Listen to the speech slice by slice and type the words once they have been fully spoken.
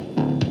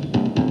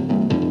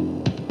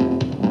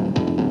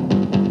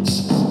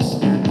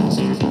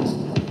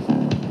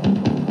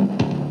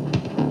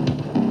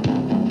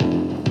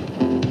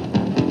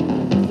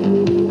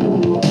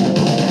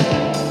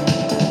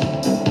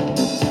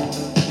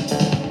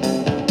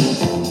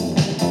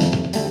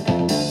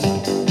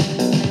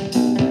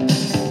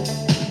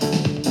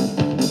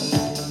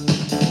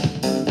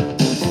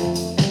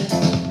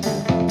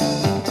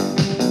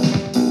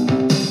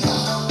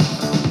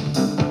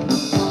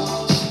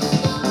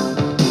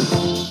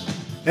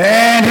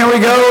And here we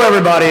go,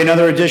 everybody.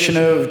 Another edition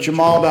of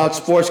Jamal About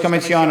Sports coming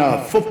to you on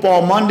a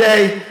Football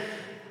Monday,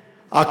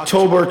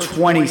 October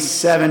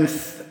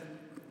 27th,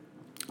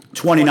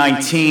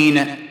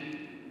 2019.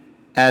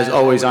 As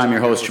always, I'm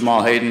your host,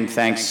 Jamal Hayden.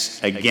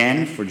 Thanks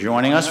again for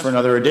joining us for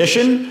another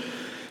edition.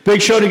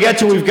 Big show to get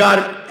to. We've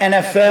got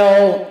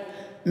NFL,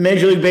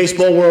 Major League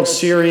Baseball World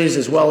Series,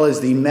 as well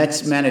as the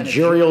Mets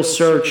managerial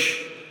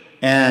search.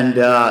 And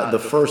the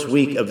first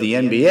week of the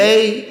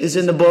NBA is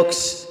in the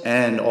books.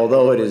 And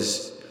although it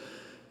is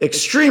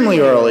extremely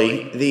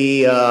early,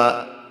 the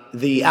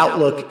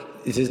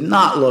outlook does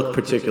not look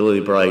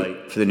particularly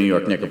bright for the New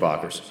York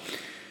Knickerbockers.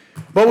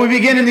 But we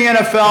begin in the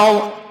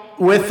NFL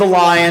with the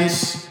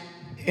Lions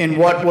in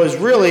what was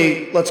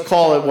really, let's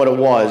call it what it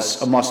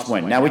was, a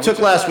must-win. Now, we took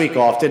last week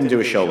off, didn't do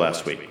a show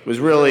last week. It was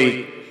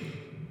really,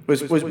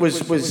 was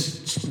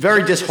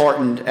very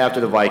disheartened after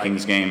the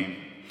Vikings game.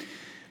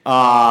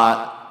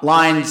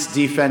 Lions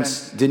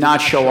defense did not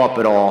show up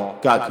at all,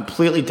 got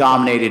completely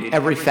dominated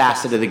every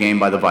facet of the game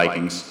by the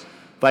Vikings.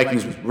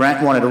 Vikings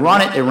wanted to run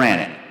it, they ran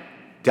it.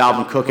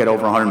 Dalvin Cook had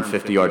over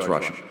 150 yards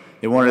rushing.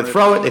 They wanted to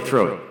throw it, they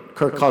threw it.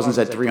 Kirk Cousins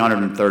had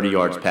 330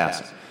 yards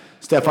passing.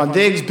 Stephon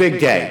Diggs, big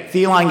day.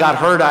 Thielen got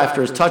hurt after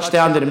his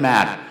touchdown, didn't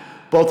matter.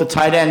 Both the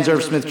tight ends,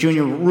 Irv Smith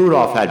Jr.,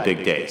 Rudolph had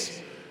big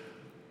days.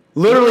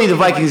 Literally, the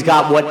Vikings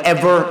got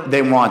whatever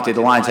they wanted.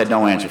 The Lions had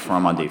no answer for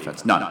them on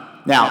defense, none.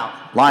 Now,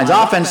 Lions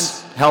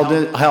offense held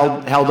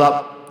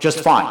up just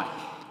fine.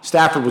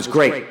 Stafford was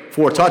great.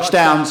 4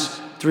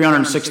 touchdowns,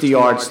 360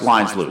 yards,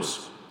 Lions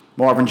lose.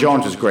 Marvin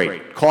Jones was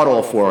great. Caught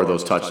all 4 of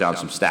those touchdowns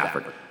from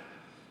Stafford.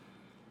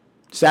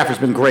 Stafford's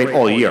been great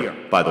all year,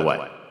 by the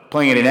way,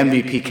 playing at an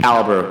MVP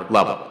caliber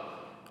level.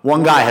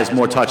 One guy has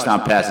more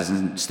touchdown passes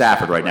than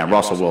Stafford right now,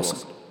 Russell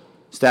Wilson.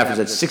 Stafford's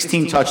had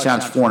 16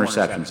 touchdowns, 4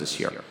 interceptions this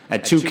year.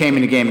 And 2 came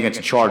in the game against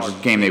the Chargers,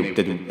 game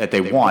that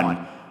they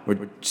won, where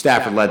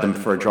Stafford led them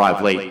for a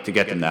drive late to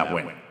get them that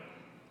win.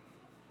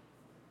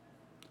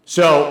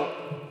 So,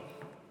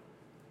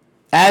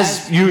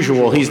 as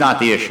usual, he's not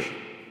the issue.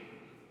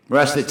 The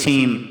rest of the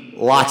team,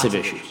 lots of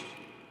issues.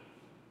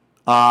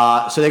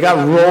 So they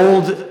got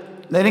rolled.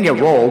 They didn't get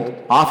rolled.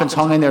 Offense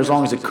hung in there as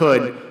long as it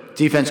could.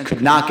 Defense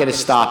could not get a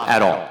stop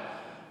at all.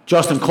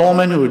 Justin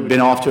Coleman, who had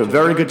been off to a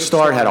very good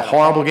start, had a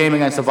horrible game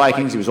against the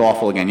Vikings. He was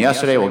awful again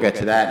yesterday. We'll get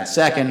to that in a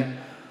second.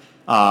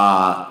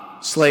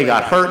 Slay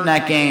got hurt in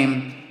that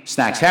game.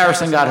 Snacks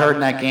Harrison got hurt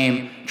in that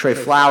game. Trey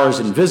Flowers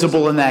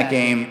invisible in that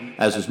game,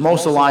 as was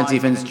most of the Lions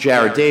defense.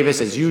 Jared Davis,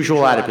 as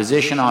usual, out of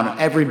position on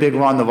every big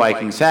run the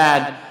Vikings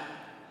had.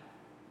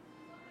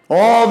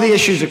 All the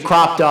issues that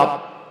cropped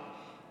up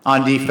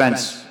on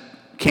defense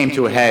came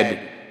to a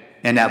head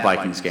in that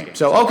Vikings game.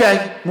 So,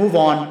 okay, move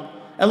on.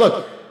 And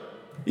look,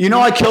 you know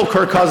I kill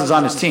Kirk Cousins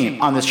on this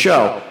team, on this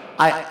show.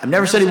 I've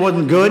never said he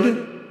wasn't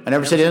good. I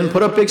never said he didn't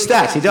put up big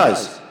stats. He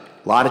does.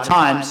 A lot of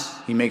times,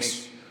 he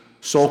makes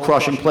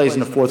soul-crushing plays in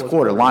the fourth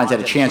quarter. Lions had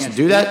a chance to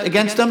do that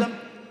against them.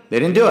 They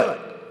didn't do it.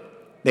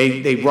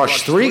 They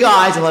rushed 3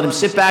 guys and let him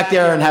sit back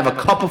there and have a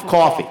cup of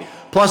coffee.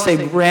 Plus, they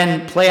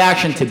ran play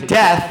action to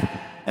death,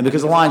 and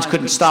because the Lions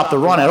couldn't stop the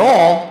run at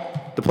all,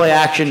 the play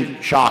action,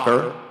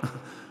 shocker,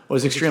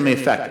 was extremely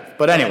effective.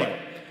 But anyway,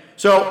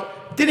 so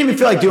didn't even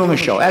feel like doing a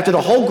show. After the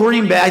whole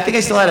Green Bay, I think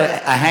I still had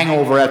a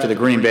hangover after the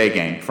Green Bay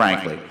game,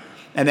 frankly.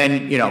 And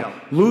then,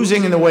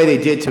 losing in the way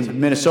they did to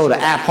Minnesota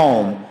at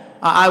home,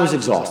 I was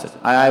exhausted.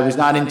 I was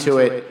not into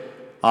it.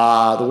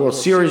 The World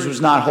Series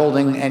was not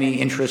holding any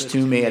interest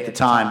to me at the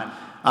time.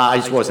 I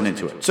just wasn't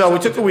into it. So we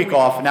took a week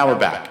off, and now we're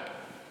back.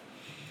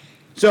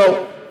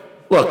 So,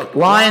 look,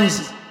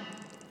 Lions,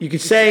 you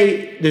could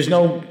say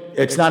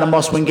it's not a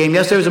must-win game.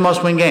 Yes, there's a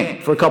must-win game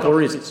for a couple of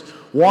reasons.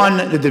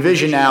 One, the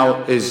division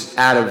now is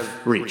out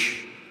of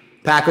reach.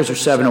 Packers are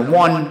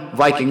 7-1.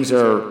 Vikings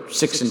are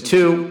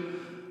 6-2.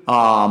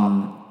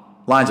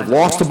 Lions have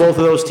lost to both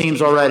of those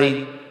teams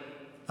already.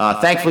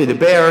 Thankfully, the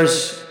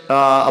Bears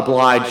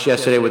obliged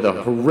yesterday with a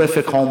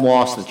horrific home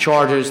loss to the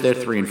Chargers. They're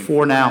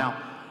 3-4 now.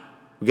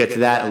 We'll get to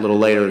that a little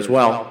later as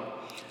well.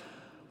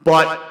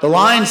 But the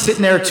Lions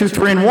sitting there at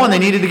 2-3-1, they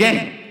needed the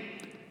game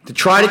to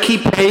try to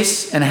keep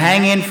pace and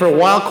hang in for a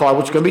wild card,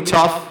 which is going to be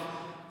tough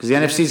because the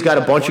NFC's got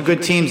a bunch of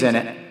good teams in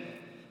it.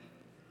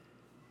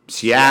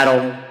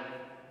 Seattle,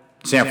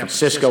 San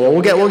Francisco. Well,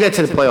 we'll get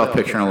to the playoff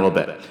picture in a little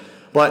bit.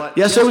 But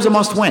yesterday was a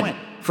must-win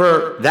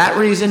for that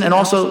reason, and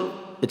also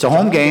it's a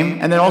home game.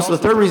 And then also the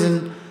third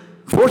reason,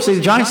 fortunately,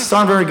 the Giants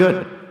aren't very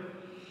good.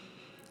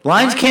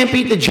 Lions can't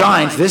beat the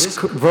Giants, this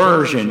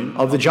version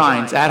of the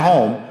Giants at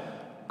home,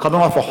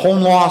 coming off a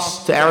home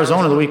loss to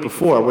Arizona the week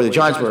before, where the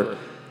Giants were,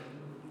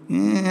 I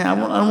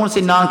don't want to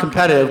say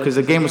non-competitive because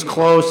the game was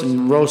close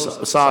and Rosas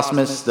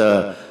missed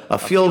a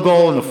field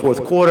goal in the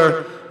fourth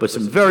quarter, but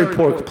some very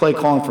poor play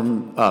calling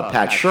from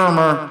Pat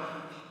Shurmur.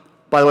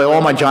 By the way,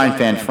 all my Giant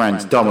fan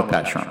friends, done with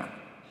Pat Shurmur.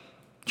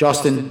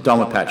 Justin, done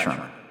with Pat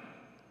Shurmur.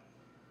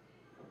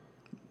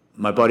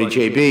 My buddy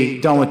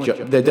JB, done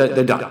with,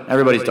 they're done.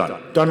 Everybody's done.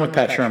 Done with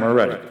Pat Shurmur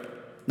already.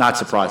 Not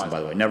surprising,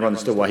 by the way. Never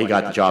understood why he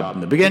got the job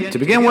to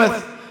begin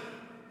with.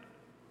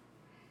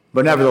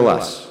 But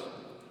nevertheless.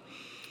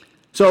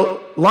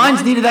 So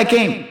Lions needed that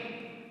game.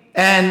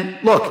 And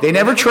look, they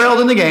never trailed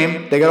in the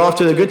game. They got off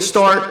to a good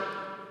start.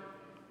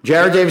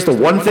 Jarrad Davis, the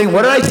one thing,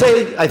 what did I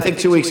say, I think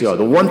 2 weeks ago?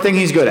 The one thing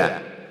he's good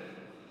at.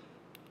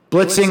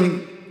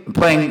 Blitzing,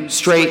 playing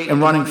straight,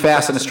 and running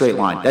fast in a straight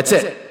line. That's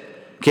it.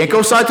 Can't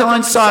go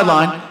sideline to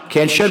sideline,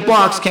 can't shed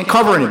blocks, can't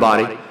cover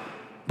anybody.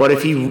 But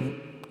if he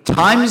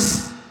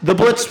times the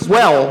blitz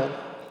well,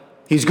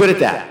 he's good at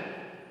that.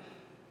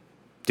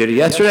 Did it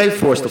yesterday,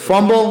 forced the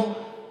fumble.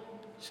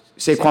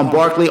 Saquon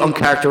Barkley,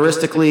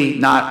 uncharacteristically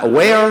not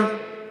aware,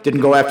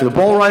 didn't go after the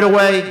ball right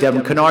away.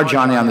 Devin Kennard,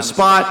 Johnny on the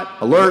spot,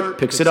 alert,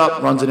 picks it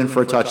up, runs it in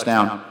for a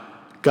touchdown.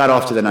 Got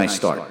off to the nice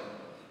start.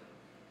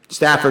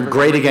 Stafford,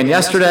 great again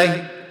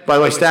yesterday. By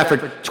the way,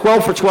 Stafford,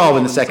 12 for 12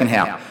 in the second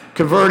half.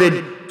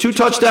 Converted 2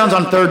 touchdowns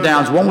on third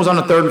downs. One was on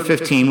a 3rd and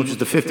 15, which was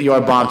the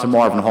 50-yard bomb to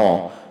Marvin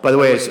Hall. By the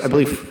way, I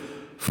believe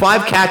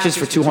 5 catches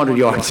for 200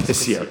 yards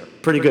this year.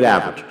 Pretty good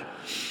average.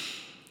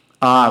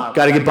 Got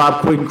to give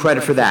Bob Quinn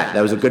credit for that.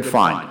 That was a good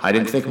find. I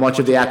didn't think much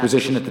of the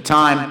acquisition at the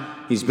time.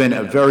 He's been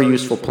a very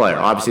useful player.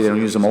 Obviously, they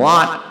don't use him a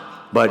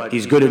lot, but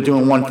he's good at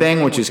doing one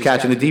thing, which is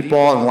catching the deep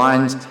ball. And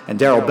Lions and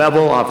Darrell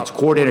Bevel, offensive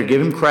coordinator,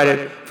 give him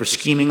credit for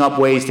scheming up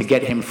ways to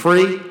get him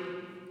free.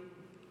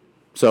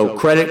 So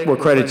credit where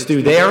credit's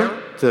due there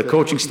to the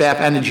coaching staff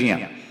and the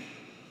GM.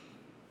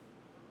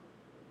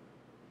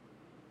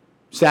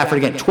 Stafford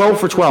again, 12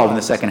 for 12 in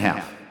the second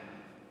half.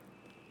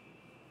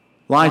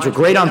 Lions were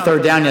great on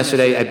third down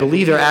yesterday. I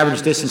believe their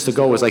average distance to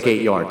go was like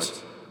 8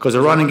 yards because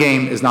the running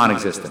game is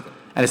non-existent.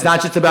 And it's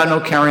not just about no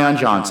Kerryon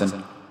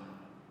Johnson,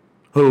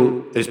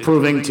 who is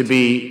proving to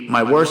be,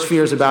 my worst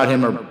fears about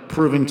him are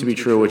proving to be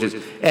true, which is,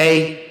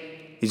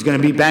 A, he's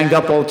going to be banged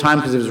up all the time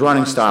because of his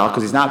running style,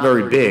 because he's not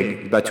very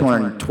big, about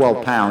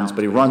 212 pounds,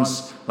 but he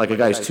runs like a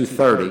guy who's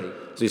 230.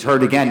 So he's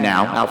hurt again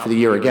now, out for the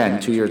year again,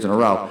 2 years in a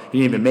row. He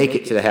didn't even make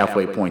it to the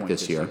halfway point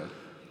this year.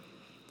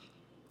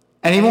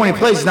 And even when he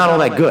plays, he's not all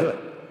that good.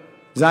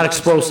 He's not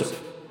explosive.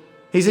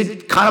 He's a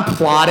kind of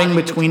plodding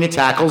between the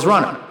tackles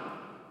runner.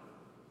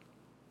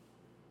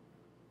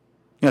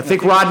 You know,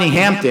 think Rodney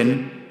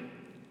Hampton,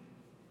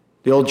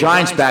 the old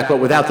Giants back, but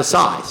without the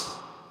size.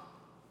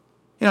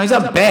 You know, he's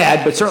not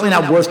bad, but certainly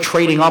not worth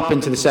trading up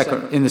into the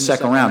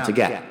second round to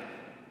get.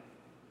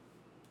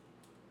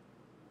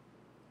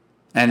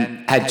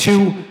 And had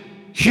 2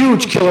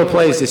 huge killer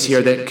plays this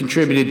year that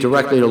contributed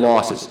directly to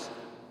losses.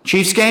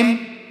 Chiefs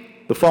game,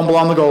 the fumble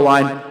on the goal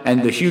line,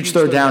 and the huge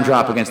third down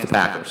drop against the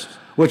Packers.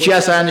 Which,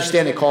 yes, I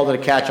understand they called it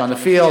a catch on the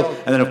field,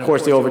 and then, of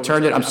course, they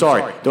overturned it. I'm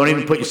sorry. Don't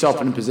even put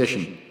yourself in a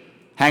position.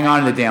 Hang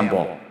on to the damn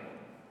ball.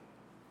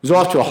 He was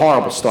off to a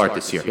horrible start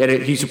this year.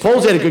 He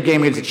supposedly had a good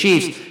game against the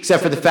Chiefs,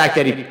 except for the fact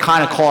that he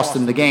kind of cost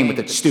them the game with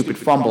that stupid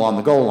fumble on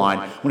the goal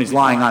line when he's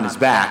lying on his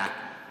back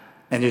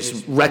and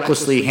just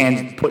recklessly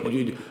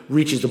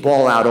reaches the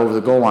ball out over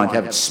the goal line to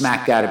have it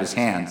smacked out of his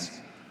hands.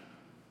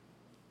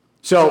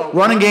 So,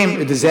 running game,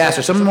 a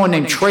disaster. Someone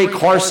named Trey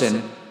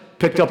Carson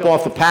picked up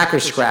off the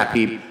Packers scrap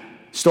heap,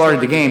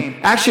 started the game,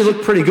 actually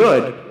looked pretty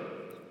good,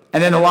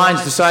 and then the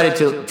Lions decided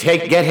to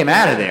get him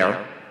out of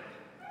there.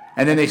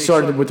 And then they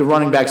started with the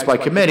running backs by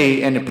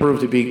committee, and it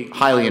proved to be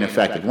highly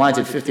ineffective. Lions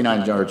had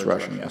 59 yards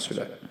rushing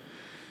yesterday.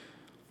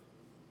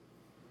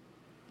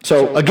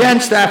 So,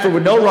 again, Stafford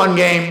with no run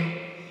game,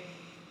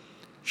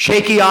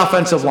 shaky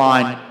offensive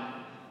line.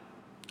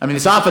 I mean,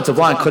 this offensive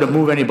line couldn't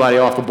move anybody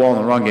off the ball in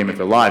the run game if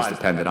their lives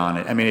depended on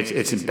it. I mean,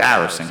 it's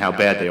embarrassing how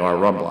bad they are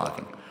run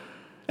blocking.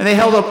 And they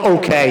held up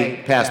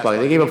okay pass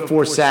blocking. They gave up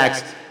 4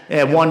 sacks.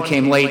 One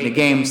came late in the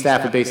game.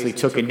 Stafford basically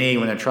took a knee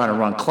when they're trying to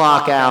run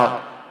clock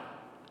out.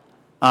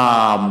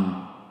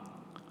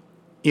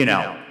 You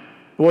know,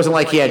 it wasn't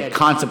like he had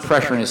constant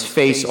pressure in his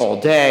face all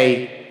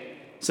day.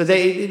 So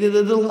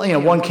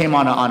one came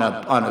on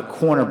a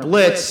corner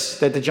blitz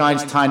that the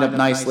Giants tied up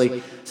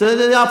nicely. So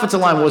the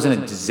offensive line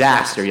wasn't a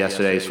disaster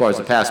yesterday as far as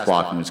the pass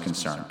blocking was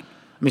concerned. I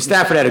mean,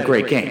 Stafford had a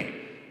great game.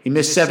 He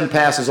missed 7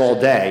 passes all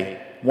day.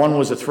 1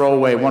 was a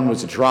throwaway, 1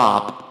 was a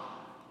drop.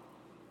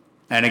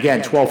 And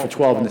again, 12 for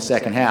 12 in the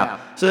second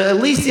half. So at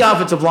least the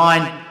offensive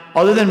line,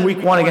 other than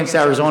week 1 against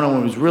Arizona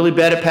when it was really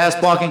bad at pass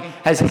blocking,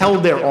 has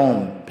held their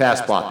own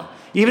pass blocking.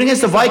 Even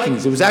against the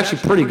Vikings, it was actually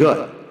pretty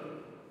good.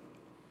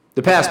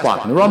 The pass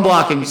blocking. The run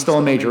blocking is still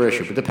a major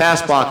issue, but the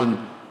pass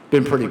blocking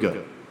been pretty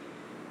good.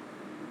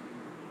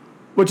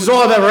 Which is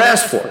all I've ever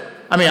asked for.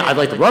 I mean, I'd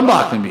like the run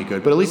blocking to be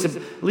good, but at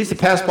least the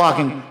pass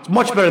blocking is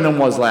much better than it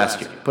was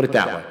last year. Put it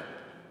that way.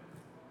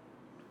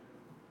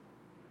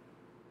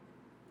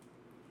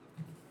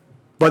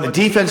 But the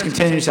defense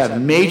continues to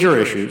have major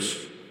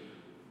issues.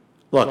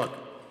 Look,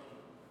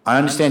 I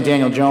understand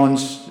Daniel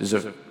Jones is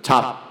a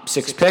top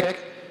 6 pick.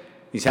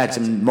 He's had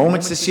some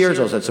moments this year. He's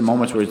also had some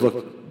moments where he's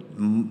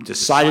looked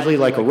decidedly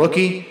like a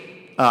rookie.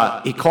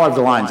 He carved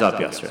the Lions up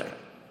yesterday.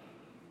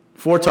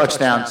 4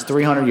 touchdowns,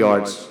 300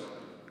 yards.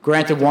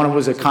 Granted, one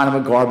was a kind of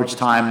a garbage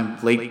time,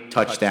 late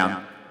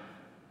touchdown.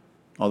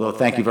 Although,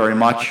 thank you very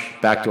much.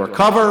 Backdoor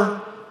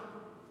cover.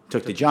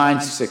 Took the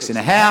Giants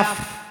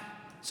 6.5.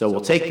 So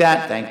we'll take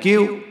that. Thank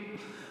you.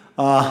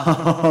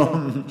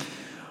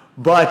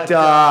 But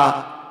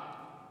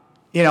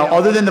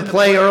other than the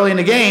play early in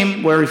the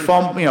game where he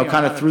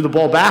kind of threw the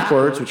ball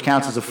backwards, which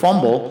counts as a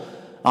fumble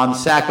on the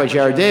sack by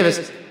Jared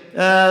Davis,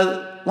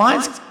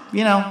 Lions, he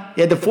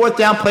had the fourth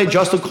down play.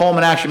 Justin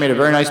Coleman actually made a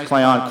very nice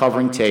play on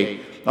covering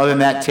Tate. Other than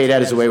that, Tate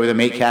had his way with him,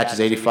 8 catches,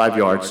 85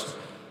 yards.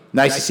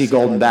 Nice to see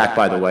Golden back,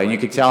 by the way. And you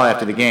could tell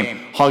after the game,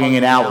 hugging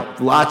it out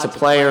with lots of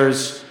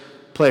players'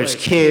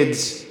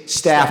 kids,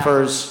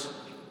 staffers.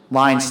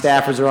 Lions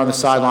staffers are on the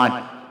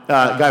sideline.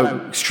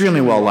 Guy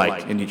extremely well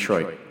liked in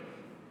Detroit.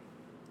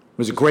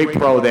 Was a great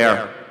pro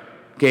there.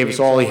 Gave us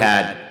all he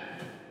had.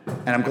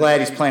 And I'm glad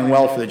he's playing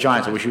well for the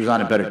Giants. I wish he was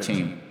on a better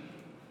team.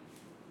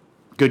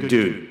 Good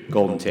dude,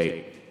 Golden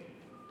Tate.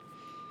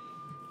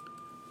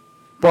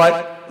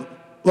 But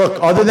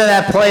look, other than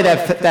that play,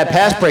 that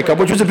pass breakup,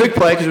 which was a big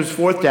play because it was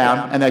fourth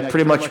down, and that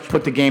pretty much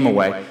put the game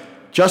away,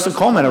 Justin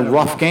Coleman had a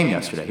rough game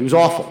yesterday. He was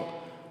awful.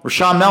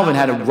 Rashaan Melvin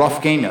had a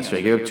rough game yesterday.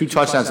 He gave up 2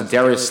 touchdowns to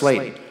Darius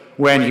Slayton.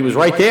 When he was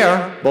right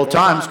there, both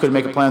times, couldn't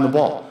make a play on the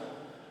ball.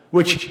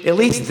 Which, at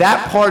least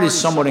that part is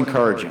somewhat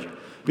encouraging.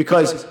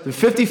 Because the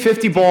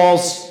 50-50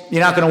 balls,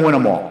 you're not going to win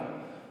them all.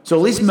 So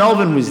at least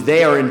Melvin was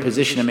there in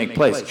position to make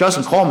plays.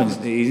 Justin Coleman,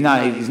 he's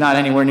not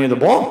anywhere near the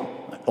ball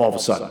all of a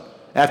sudden,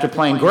 after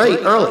playing great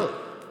early.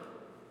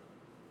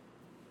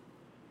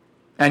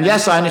 And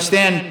yes, I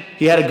understand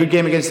he had a good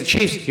game against the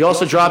Chiefs. He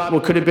also dropped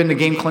what could have been the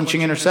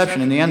game-clinching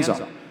interception in the end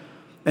zone.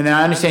 And then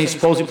I understand he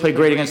supposedly played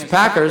great against the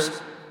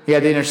Packers. He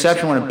had the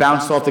interception when it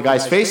bounced off the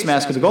guy's face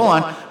mask at the goal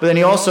line, but then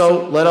he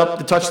also led up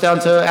the touchdown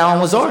to Allen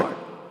Lazard.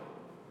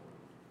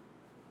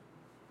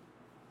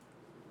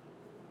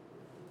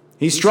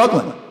 He's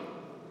struggling.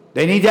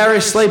 They need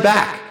Darius Slay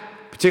back,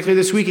 particularly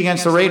this week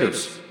against the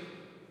Raiders.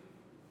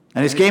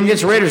 And this game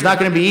against the Raiders is not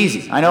going to be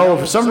easy. I know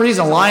for some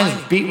reason Lions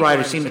beat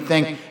writers seem to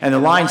think, and the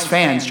Lions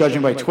fans,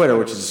 judging by Twitter,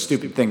 which is a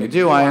stupid thing to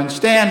do, I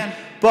understand,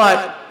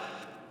 but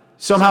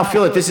somehow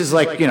feel that this is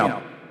like,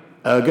 going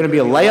to be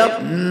a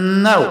layup?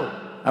 No.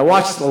 I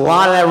watched a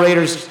lot of that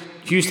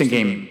Raiders-Houston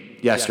game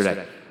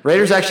yesterday.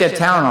 Raiders actually had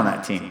talent on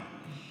that team.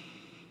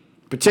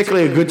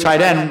 Particularly a good tight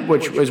end,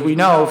 which, as we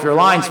know, if you're a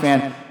Lions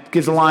fan,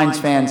 gives the Lions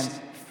fans,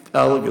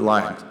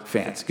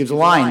 gives the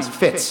Lions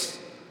fits.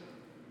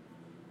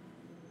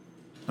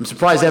 I'm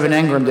surprised Evan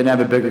Engram didn't have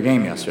a bigger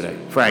game yesterday,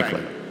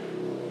 frankly.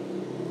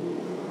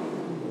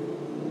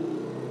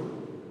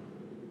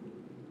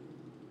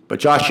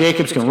 But Josh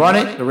Jacobs can run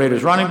it, the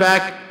Raiders running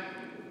back.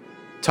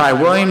 Ty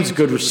Williams,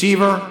 good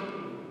receiver.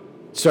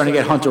 Starting to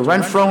get Hunter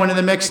Renfrow into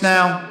the mix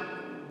now.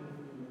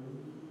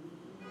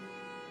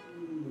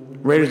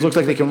 Raiders look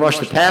like they can rush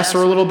the passer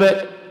a little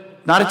bit.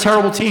 Not a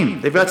terrible team.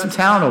 They've got some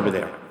talent over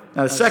there.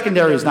 Now, the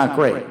secondary is not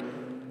great.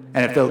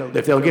 And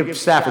if they'll give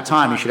Stafford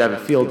time, he should have a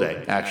field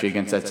day, actually,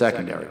 against that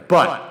secondary.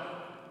 But,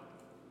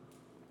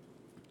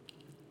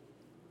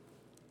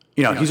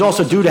 he's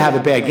also due to have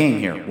a bad game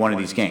here, one of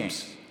these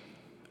games.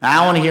 I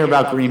don't want to hear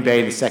about Green Bay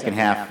in the second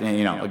half,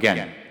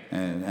 again.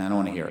 And I don't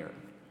want to hear it.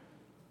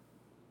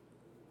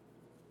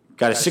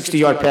 Got a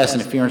 60-yard pass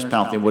interference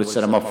penalty would have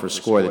set him up for a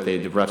score that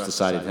the refs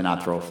decided to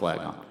not throw a flag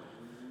on.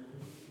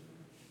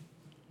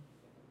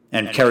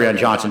 And Kerryon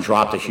Johnson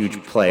dropped a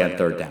huge play on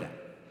third down.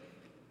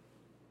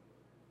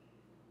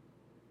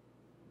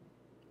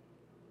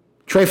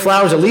 Trey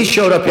Flowers at least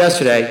showed up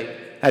yesterday,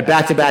 had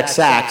back-to-back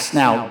sacks.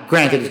 Now,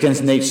 granted, it's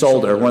against Nate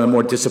Solder, one of the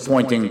more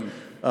disappointing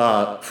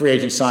free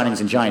agent signings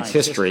in Giants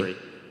history.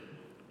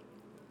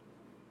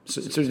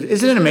 So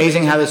isn't it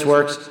amazing how this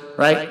works,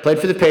 right? Played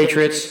for the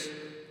Patriots.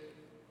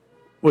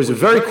 Was a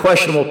very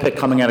questionable pick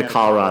coming out of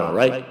Colorado,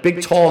 right?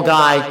 Big, tall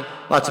guy.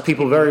 Lots of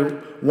people very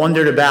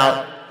wondered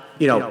about,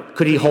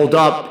 could he hold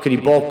up? Could he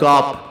bulk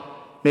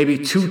up? Maybe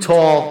too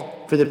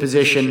tall for the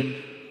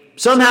position.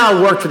 Somehow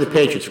it worked for the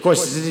Patriots. Of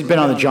course, since he's been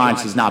on the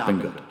Giants, he's not been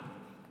good.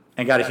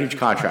 And got a huge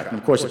contract. And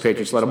of course, the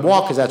Patriots let him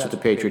walk because that's what the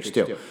Patriots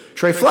do.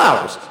 Trey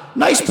Flowers,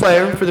 nice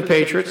player for the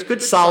Patriots.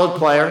 Good, solid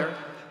player.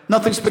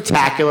 Nothing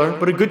spectacular,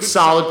 but a good,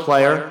 solid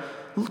player.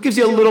 Gives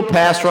you a little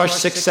pass rush,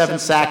 6-7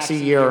 sacks a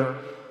year.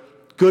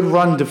 Good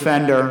run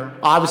defender.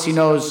 Obviously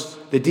knows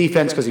the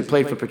defense because he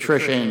played for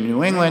Patricia in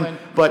New England.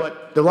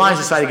 But the Lions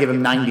decided to give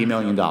him $90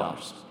 million.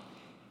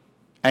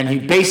 And he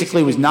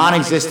basically was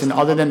non-existent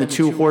other than the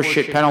 2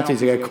 horseshit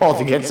penalties that got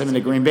called against him in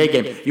the Green Bay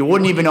game. You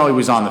wouldn't even know he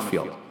was on the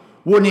field.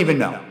 Wouldn't even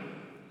know.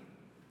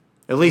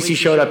 At least he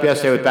showed up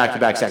yesterday with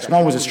back-to-back sacks.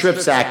 One was a strip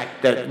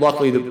sack that,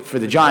 luckily for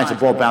the Giants, the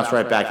ball bounced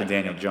right back to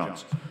Daniel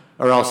Jones.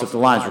 Or else if the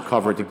Lions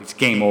recovered, it's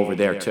game over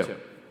there too.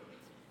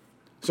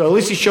 So at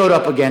least he showed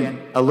up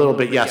again a little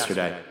bit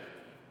yesterday.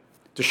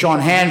 Deshaun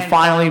Hand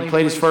finally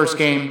played his first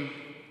game.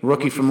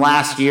 Rookie from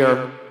last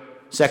year,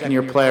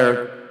 second-year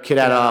player. Kid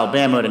out of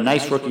Alabama had a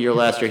nice rookie year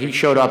last year. He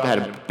showed up, had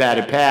a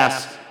batted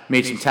pass,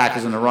 made some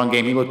tackles in the run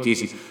game. He looked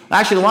decent.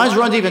 Actually, the Lions'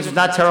 run defense was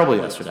not terrible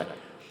yesterday.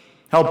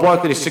 Held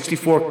Barkley to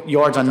 64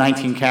 yards on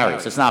 19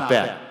 carries. That's not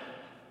bad.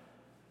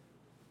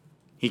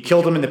 He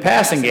killed him in the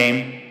passing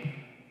game,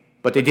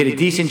 but they did a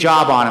decent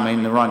job on him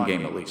in the run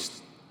game at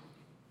least.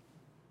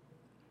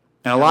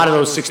 And a lot of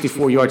those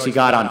 64 yards he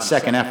got on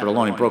second effort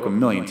alone, he broke 1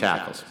 million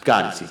tackles.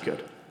 God, is he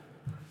good.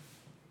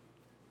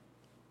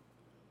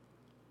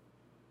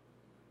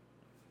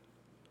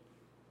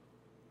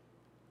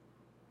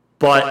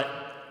 But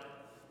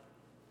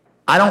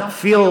I don't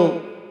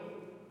feel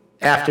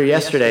after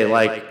yesterday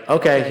like,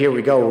 okay, here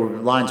we go.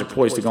 Lions are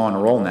poised to go on a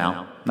roll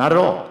now. Not at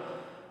all.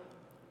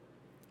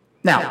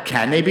 Now,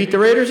 can they beat the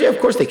Raiders? Yeah, of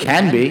course they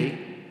can be.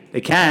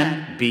 They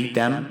can beat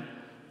them.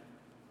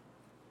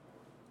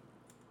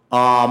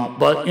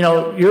 But,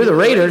 you're the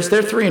Raiders.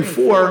 They're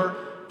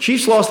 3-4.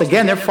 Chiefs lost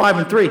again. They're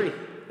 5-3.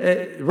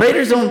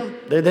 Raiders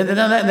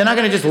they're not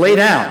going to just lay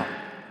down.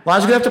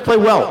 Lions are going to have to play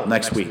well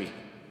next week.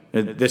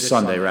 This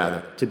Sunday,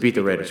 rather, to beat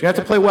the Raiders. You're going to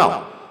have to play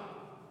well.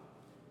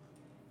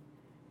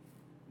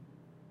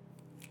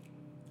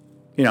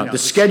 The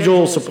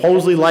schedule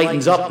supposedly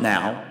lightens up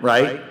now,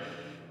 right?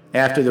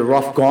 After the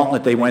rough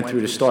gauntlet they went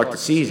through to start the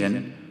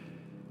season.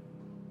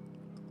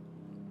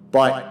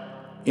 But,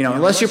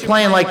 unless you're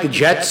playing like the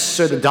Jets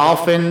or the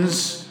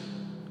Dolphins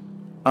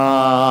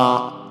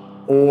or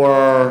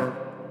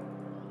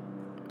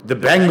the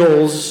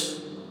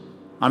Bengals,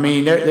 I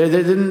mean, there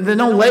are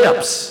no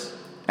layups.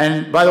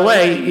 And by the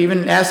way,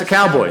 even ask the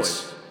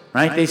Cowboys,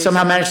 right? They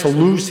somehow managed to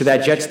lose to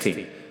that Jets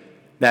team.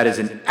 That is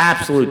an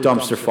absolute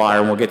dumpster fire,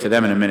 and we'll get to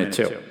them in a minute,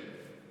 too.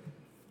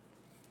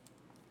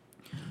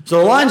 So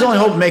the Lions' only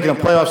hope of making the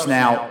playoffs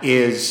now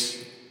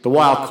is the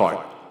wild card.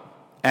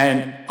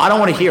 And I don't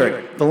want to hear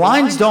it. The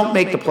Lions don't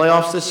make the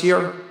playoffs this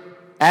year.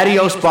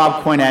 Adios,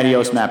 Bob Quinn.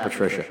 Adios, Matt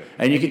Patricia.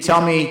 And you can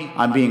tell me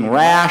I'm being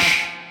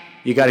rash.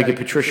 You got to give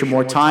Patricia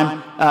more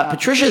time.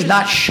 Patricia has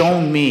not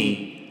shown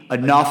me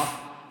enough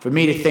for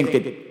me to think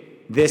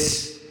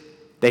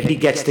that he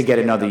gets to get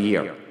another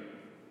year.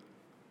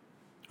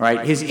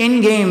 Right? His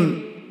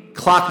in-game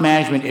clock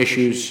management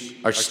issues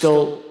are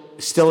still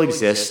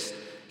exist.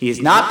 He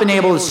has not been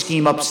able to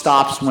scheme up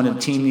stops when the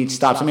team needs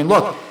stops. I mean,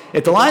 look,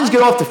 if the Lions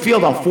get off the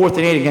field on 4th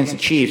and 8 against the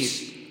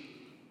Chiefs,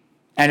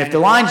 and if the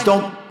Lions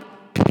don't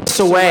piss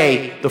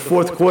away the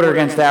fourth quarter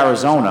against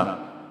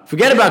Arizona,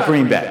 forget about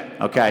Green Bay,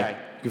 okay?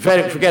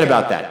 Forget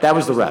about that. That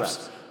was the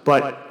refs.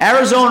 But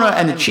Arizona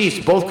and the Chiefs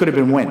both could have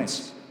been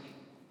wins.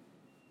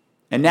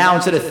 And now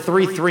instead of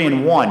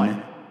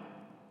 3-1,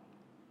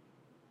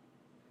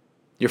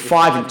 you're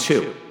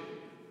 5-2.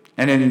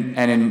 And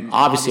in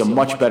obviously a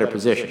much better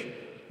position.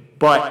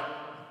 But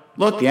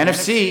look, the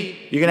NFC,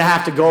 you're going to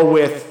have to go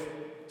with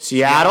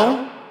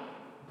Seattle.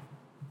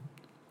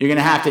 You're going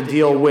to have to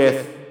deal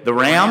with the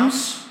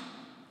Rams,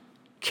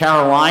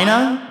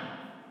 Carolina.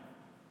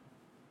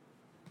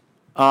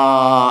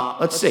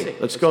 Let's see.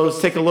 Let's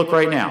take a look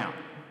right now.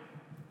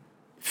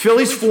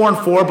 Philly's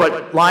 4-4,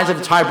 but Lions have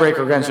a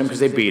tiebreaker against them because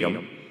they beat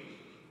them.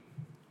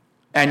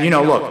 And,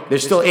 look,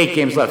 there's still 8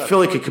 games left.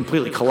 Philly could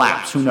completely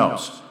collapse. Who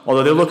knows?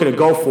 Although they're looking to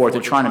go for it.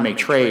 They're trying to make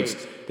trades.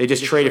 They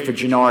just traded for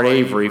Jannard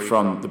Avery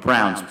from the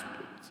Browns.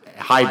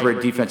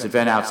 Hybrid defensive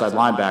end, outside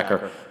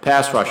linebacker,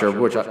 pass rusher,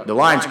 which the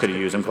Lions could have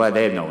used. I'm glad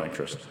they have no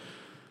interest.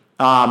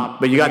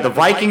 But you got the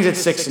Vikings at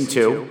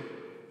 6-2,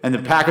 and the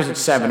Packers at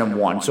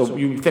 7-1. So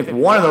you think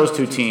one of those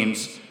two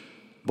teams,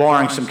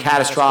 barring some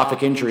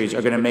catastrophic injuries,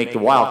 are going to make the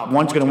wild.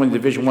 One's going to win the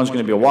division. One's going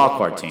to be a wild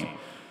card team.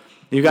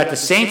 You got the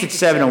Saints at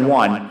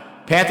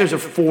 7-1. Panthers are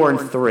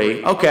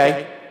 4-3.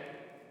 Okay.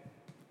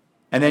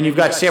 And then you've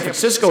got San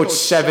Francisco at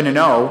 7-0,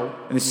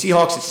 and the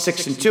Seahawks at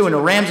 6-2, and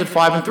the Rams at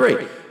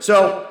 5-3.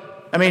 So,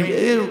 I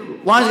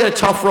mean, Lions got a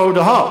tough road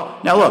to hoe.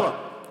 Now, look,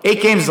 8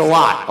 games is a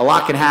lot. A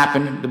lot can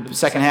happen the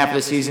second half of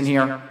the season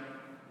here.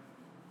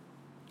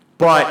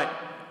 But,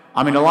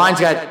 I mean, the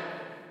Lions got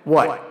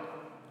what?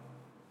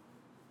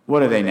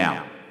 What are they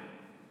now?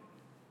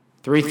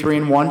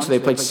 3-1, so they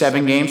played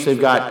 7 games. So they've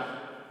got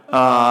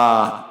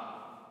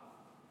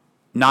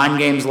 9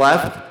 games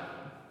left.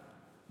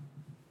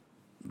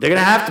 They're going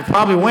to have to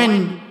probably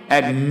win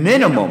at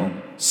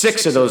minimum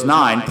 6 of those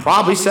 9,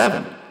 probably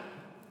 7.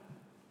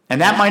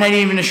 And that might not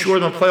even assure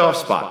them a playoff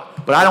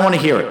spot. But I don't want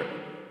to hear it.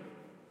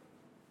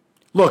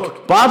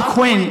 Look, Bob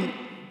Quinn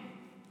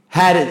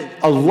had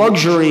a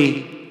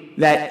luxury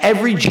that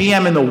every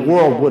GM in the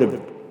world would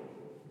have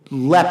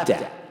leapt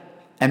at.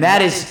 And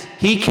that is,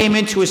 he came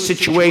into a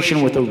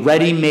situation with a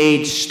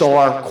ready-made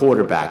star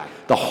quarterback.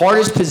 The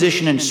hardest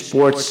position in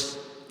sports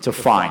to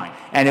find.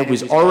 And it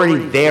was already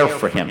there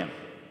for him.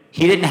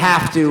 He didn't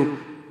have to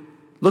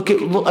look at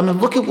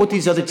what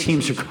these other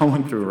teams are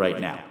going through right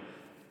now.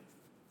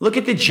 Look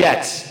at the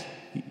Jets.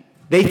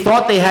 They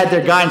thought they had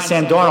their guy in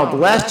Sam Darnold. The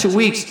last 2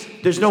 weeks,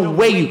 there's no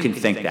way you can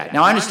think that.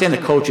 Now, I understand the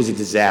coach is a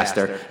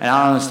disaster, and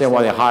I don't understand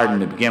why they hired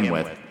him to begin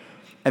with.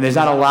 And there's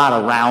not a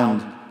lot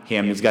around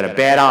him. He's got a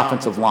bad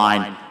offensive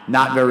line,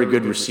 not very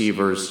good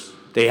receivers.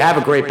 They have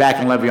a great back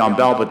in Le'Veon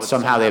Bell, but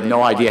somehow they have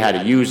no idea how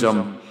to use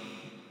him.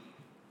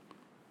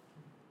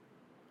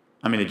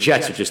 I mean, the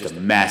Jets are just a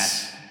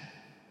mess.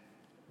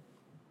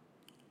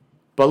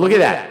 But look at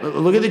that.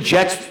 Look at the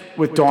Jets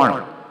with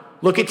Darnold.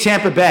 Look at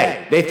Tampa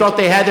Bay. They thought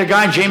they had their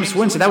guy, Jameis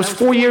Winston. That was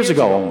 4 years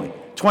ago only,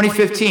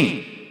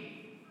 2015.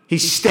 He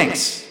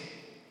stinks.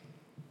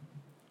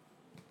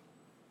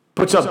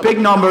 Puts up big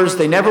numbers.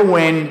 They never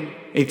win.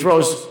 He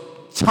throws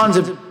tons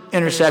of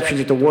interceptions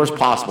at the worst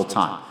possible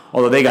time.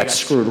 Although they got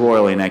screwed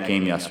royally in that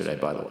game yesterday,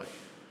 by the way.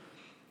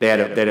 They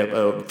had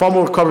a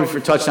fumble recovery for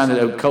a touchdown.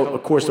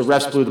 Of course, the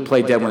refs blew the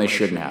play dead when they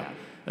shouldn't have.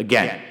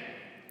 again.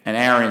 And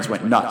Arians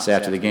went nuts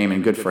after the game,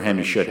 and good for him,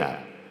 he should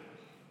have.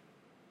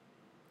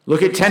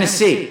 Look at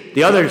Tennessee.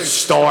 The other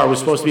star was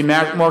supposed to be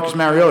Marcus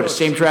Mariota,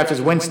 same draft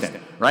as Winston,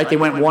 right? They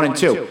went 1 and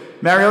 2.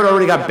 Mariota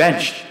already got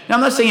benched. Now,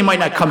 I'm not saying he might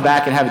not come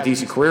back and have a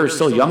decent career. He's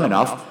still young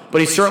enough,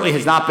 but he certainly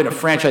has not been a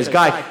franchise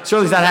guy.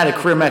 Certainly has not had a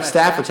career Matt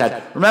Stafford's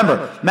had.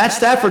 Remember, Matt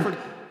Stafford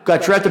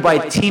got drafted by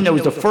a team that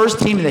was the first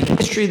team in the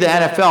history of the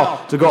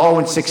NFL to go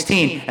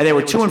 0-16, and they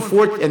were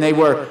 2-4, and they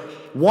were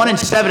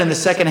 1-7 in the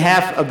second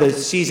half of the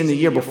season the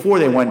year before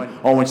they went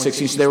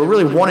 0-16. So they were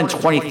really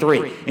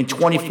 1-23 in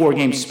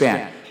 24-game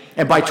span.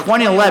 And by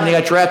 2011, they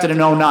got drafted in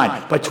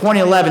 2009. By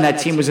 2011, that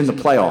team was in the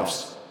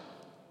playoffs.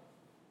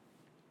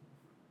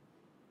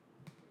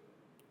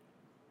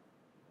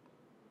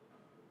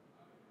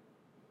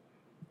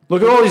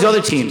 Look at all these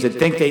other teams that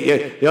think they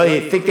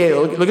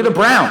look at the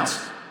Browns.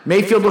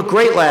 Mayfield looked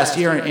great last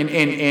year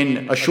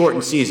in a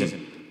shortened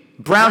season.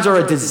 Browns are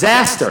a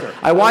disaster.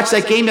 I watched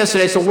that game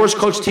yesterday. It's the worst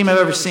coached team I've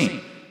ever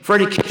seen.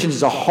 Freddie Kitchens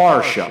is a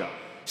horror show.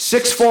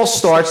 6 false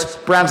starts.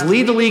 Browns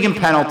lead the league in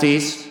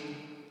penalties.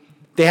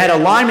 They had a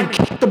lineman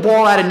kick the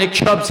ball out of Nick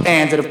Chubb's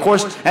hands, and of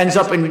course ends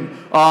up in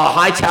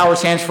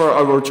Hightower's hands for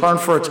a return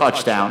for a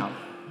touchdown.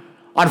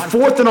 On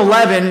 4th and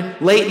 11,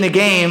 late in the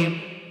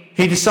game,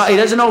 he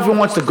doesn't know if he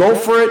wants to go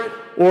for it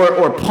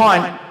or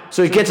punt.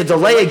 So he gets a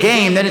delay a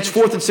game, then it's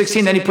 4th and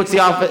 16, then he puts the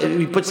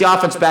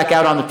offense back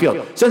out on the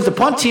field. Sends the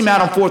punt team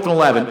out on 4th and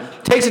 11,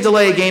 takes a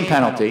delay a game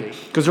penalty,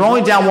 because they're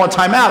only down 1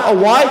 timeout. Oh,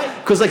 why?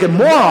 Because like a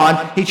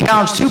moron, he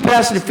challenged 2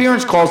 pass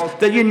interference calls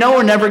that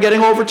are never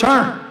getting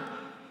overturned.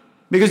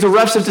 Because the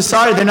refs have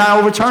decided they're not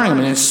overturning them,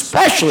 and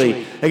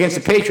especially against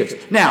the Patriots.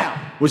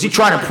 Now, was he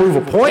trying to prove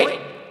a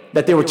point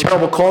that they were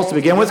terrible calls to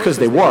begin with? Because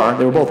they were.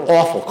 They were both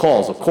awful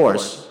calls, of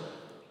course.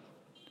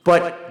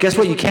 But guess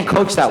what? You can't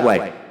coach that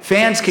way.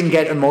 Fans can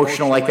get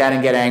emotional like that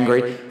and get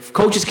angry.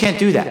 Coaches can't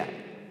do that.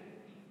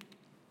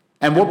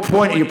 And what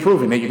point are you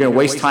proving? That you're going to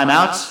waste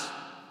timeouts?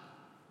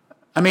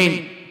 I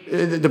mean,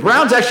 the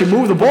Browns actually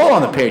moved the ball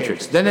on the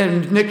Patriots.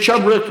 Then Nick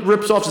Chubb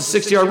rips off a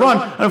 60-yard run,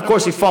 and of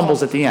course he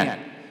fumbles at the end.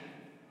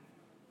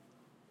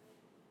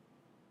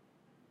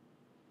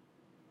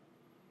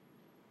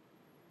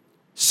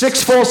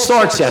 Six false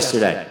starts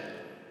yesterday.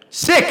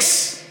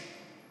 6.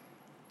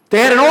 They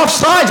had an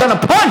offsides on a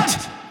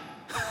punt.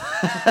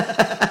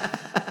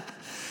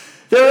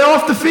 They were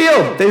off the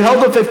field. They held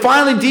up.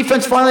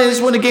 Defense finally, this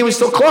is when the game was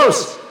still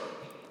close.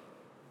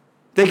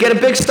 They get a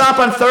big stop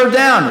on 3rd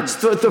down. It's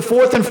the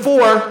 4th and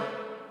 4.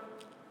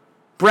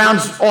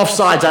 Browns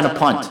offsides on a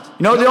punt.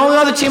 You know the only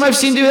other team I've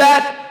seen do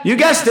that? You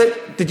guessed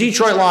it, the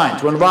Detroit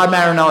Lions, when Rod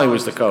Marinelli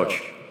was the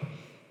coach.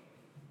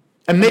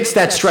 Amidst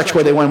that stretch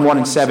where they went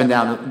 1-7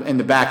 down in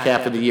the back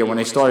half of the year, when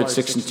they started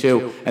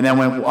 6-2 and then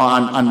went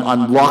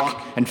on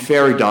luck and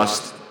fairy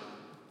dust,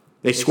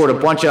 they scored a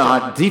bunch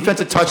of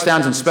defensive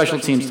touchdowns and special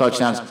teams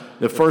touchdowns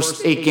the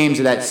first 8 games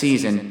of that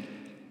season,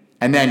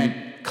 and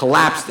then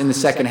collapsed in the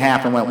second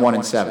half and went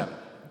 1-7.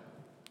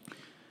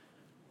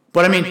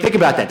 But I mean, think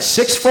about that.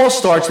 6 false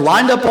starts,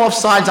 lined up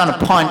offsides on a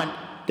punt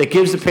that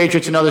gives the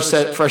Patriots another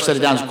fresh set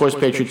of downs. Of course,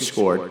 Patriots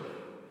scored.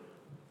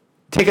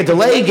 Take a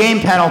delay game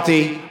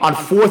penalty on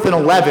 4th and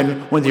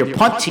 11 with your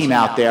punt team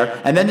out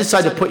there, and then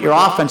decide to put your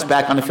offense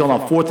back on the field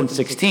on 4th and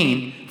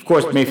 16. Of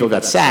course, Mayfield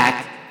got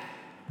sacked.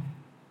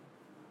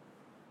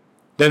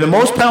 They're the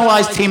most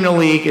penalized team in the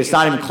league. It's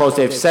not even close.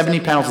 They have 70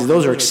 penalties.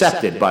 Those are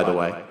accepted, by the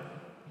way.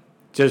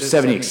 There's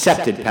 70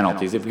 accepted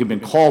penalties. They've been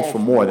called for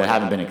more that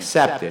haven't been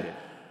accepted.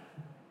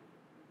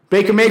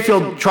 Baker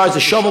Mayfield tries to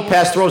shovel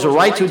pass, throws it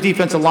right to a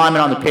defensive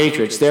lineman on the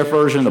Patriots, their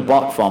version of the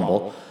butt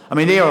fumble. I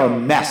mean, they are a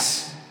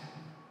mess.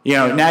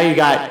 Now you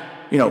got,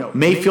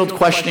 Mayfield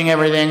questioning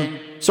everything.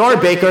 Sorry,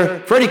 Baker.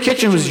 Freddie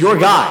Kitchens was your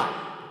guy.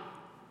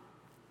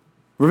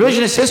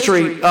 Revisionist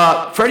history,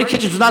 Freddie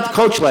Kitchens was not the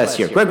coach last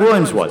year. Greg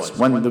Williams was,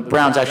 when the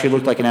Browns actually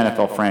looked like an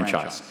NFL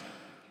franchise.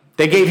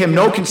 They gave him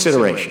no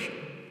consideration.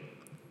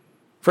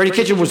 Freddie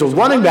Kitchens was a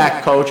running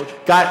back coach,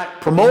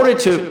 got promoted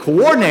to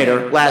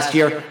coordinator last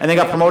year, and then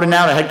got promoted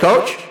now to head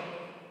coach.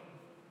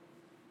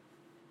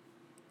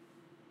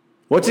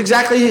 What's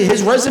exactly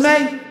his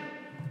resume?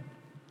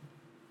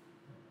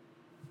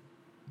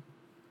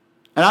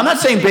 And I'm not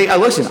saying,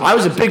 listen, I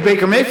was a big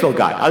Baker Mayfield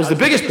guy. I was the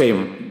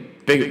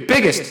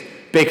biggest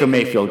Baker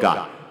Mayfield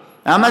guy.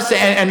 And I'm not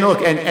saying, and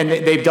look, and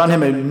they've done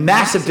him a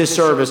massive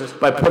disservice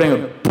by putting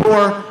a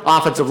poor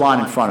offensive line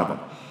in front of him.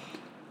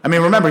 I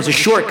mean, remember, he's a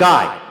short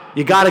guy.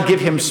 You got to give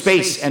him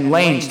space and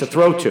lanes to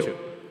throw to.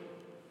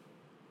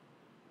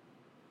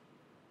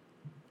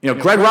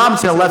 Greg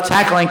Robinson, a left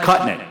tackle, ain't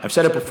cutting it. I've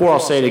said it before, I'll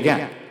say it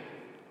again.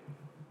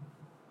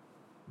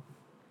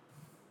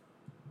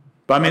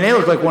 But I mean, they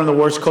look like one of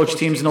the worst coach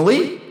teams in the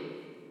league.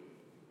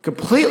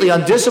 Completely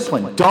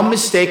undisciplined. Dumb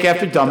mistake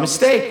after dumb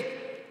mistake.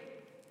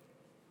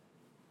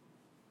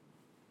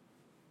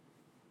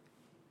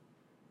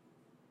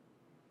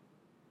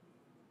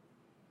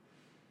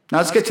 Now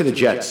let's get to the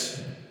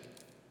Jets.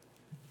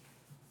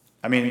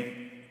 I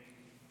mean,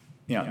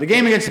 the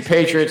game against the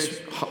Patriots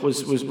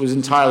was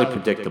entirely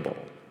predictable.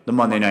 The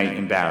Monday night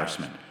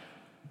embarrassment.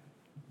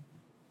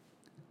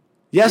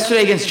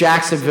 Yesterday against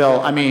Jacksonville,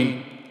 I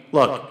mean,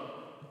 look,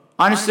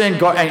 I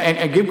understand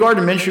and give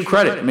Gardner Minshew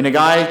credit. I mean, the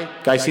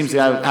guy seems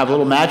to have a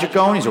little magic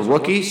going. He's a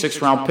rookie,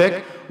 6th-round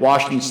pick,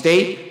 Washington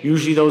State.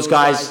 Usually those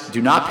guys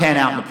do not pan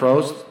out in the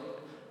pros.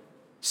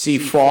 See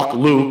Falk,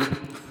 Luke,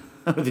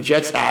 the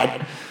Jets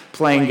had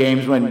playing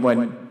games when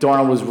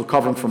Darnold was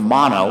recovering from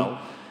mono.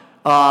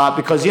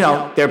 Because,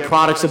 they're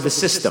products of the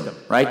system,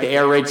 right? The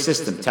air raid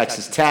system.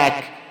 Texas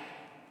Tech,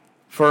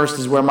 first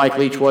is where Mike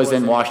Leach was,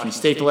 then Washington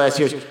State the last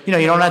years. You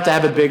don't have to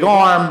have a big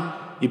arm.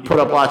 You put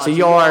up lots of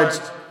yards.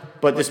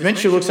 But this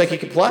Minshew looks like he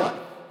could play.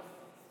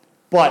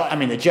 But, I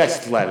mean, the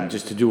Jets let him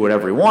just to do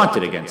whatever he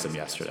wanted against them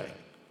yesterday.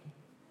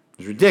 It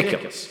was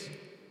ridiculous.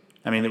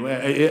 I mean,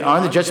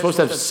 aren't the Jets supposed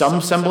to have some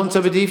semblance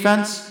of a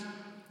defense?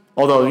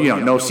 Although,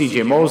 no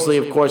C.J. Mosley,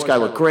 of course. Guy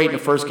looked great in the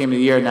first game of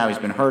the year. Now he's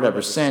been hurt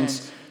ever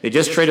since. They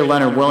just traded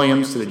Leonard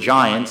Williams to the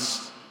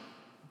Giants.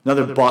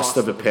 Another bust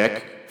of a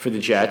pick for the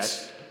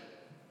Jets.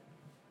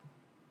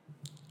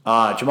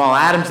 Jamal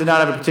Adams did not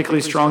have a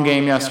particularly strong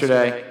game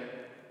yesterday.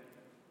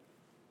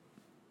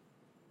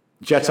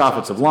 Jets'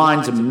 offensive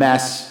line's a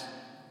mess.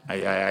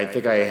 I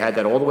think I had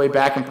that all the way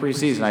back in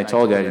preseason. I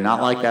told you I did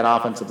not like that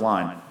offensive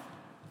line.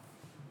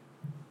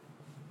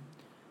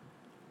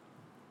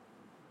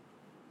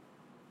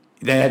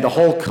 They had the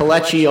whole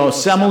Kelechi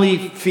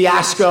Osemele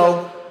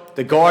fiasco,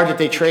 the guard that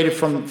they traded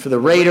for the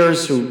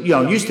Raiders, who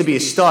used to be a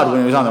stud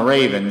when he was on the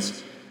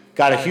Ravens.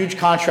 Got a huge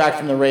contract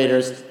from the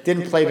Raiders.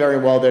 Didn't play very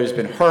well there. He's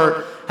been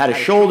hurt. Had a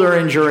shoulder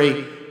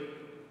injury.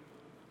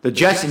 The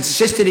Jets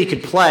insisted he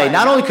could play.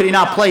 Not only could he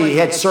not play, he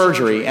had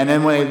surgery. And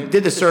then when they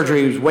did the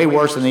surgery, it was way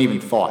worse than they even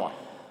thought.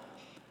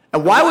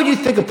 And why would you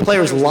think a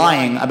player's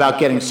lying about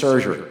getting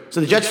surgery? So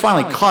the Jets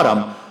finally cut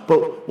him.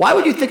 But why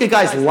would you think a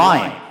guy's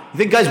lying? You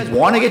think guys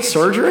want to get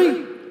surgery?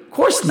 Of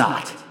course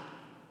not.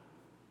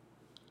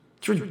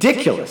 It's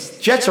ridiculous.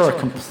 Jets are a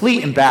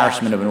complete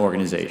embarrassment of an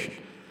organization.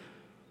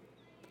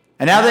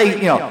 And now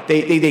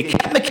they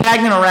kept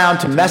McCagnon around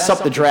to mess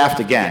up the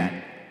draft again.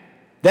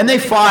 Then they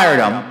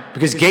fired him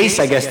because Gase,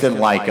 I guess, didn't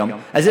like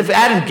him. As if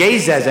Adam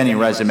Gase has any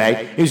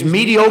resume. He was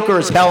mediocre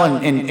as hell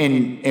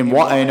in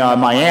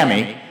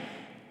Miami.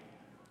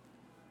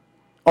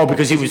 Oh,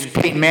 because he was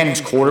Peyton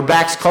Manning's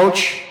quarterback's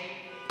coach?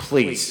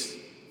 Please,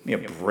 give me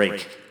a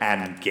break,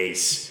 Adam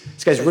Gase.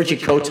 This guy's Richie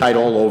Kotite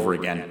all over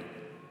again.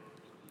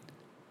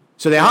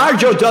 So they hired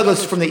Joe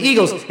Douglas from the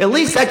Eagles. At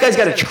least that guy's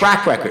got a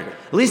track record.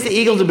 At least the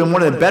Eagles have been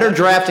one of the better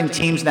drafting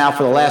teams now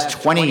for the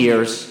last 20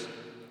 years,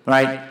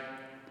 right?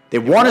 They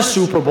won a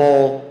Super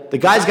Bowl. The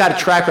guy's got a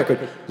track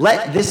record.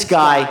 Let this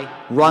guy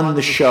run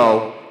the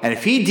show. And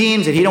if he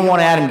deems that he don't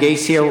want Adam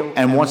Gase here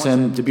and wants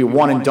him to be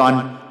one and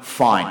done,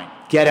 fine.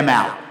 Get him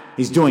out.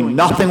 He's doing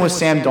nothing with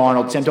Sam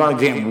Darnold. Sam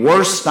Darnold's getting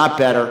worse, not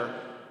better.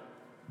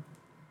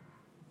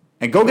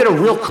 And go get a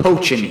real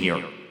coach in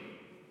here.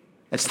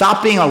 And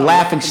stop being a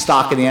laughing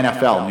stock in the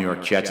NFL, New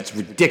York Jets. It's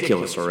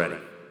ridiculous already.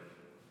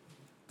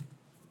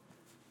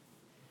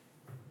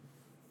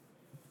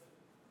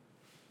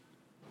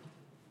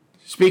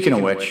 Speaking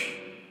of which,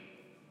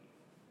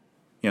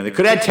 they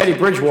could have had Teddy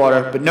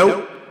Bridgewater, but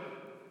nope.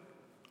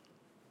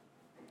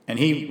 And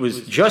he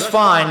was just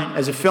fine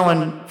as a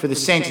fill-in for the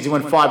Saints as he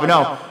went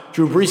 5-0.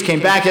 Drew Brees came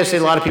back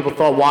yesterday. A lot of people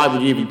thought, why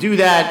would you even do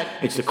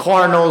that? It's the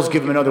Cardinals.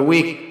 Give him another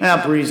week. Now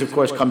Brees, of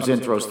course, comes in,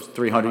 throws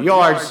 300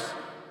 yards.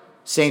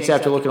 Saints,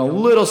 after looking a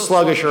little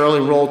sluggish early,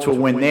 roll to a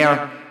win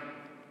there.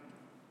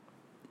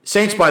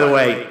 Saints, by the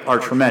way, are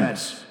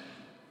tremendous.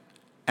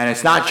 And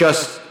it's not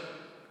just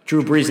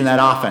Drew Brees in that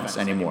offense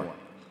anymore.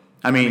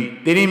 I mean,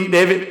 they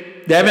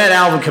haven't had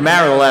Alvin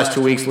Kamara the last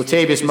 2 weeks.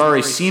 Latavius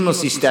Murray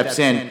seamlessly steps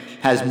in,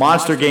 has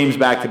monster games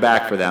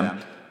back-to-back for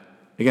them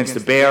against the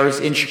Bears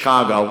in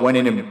Chicago, went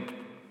in and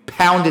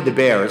pounded the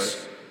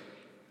Bears,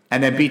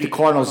 and then beat the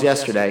Cardinals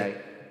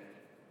yesterday.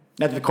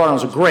 Not that the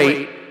Cardinals are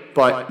great,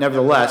 but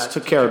nevertheless,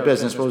 took care of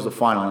business. What was the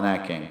final in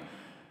that game?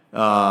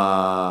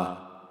 I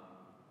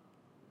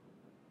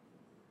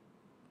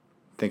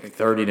think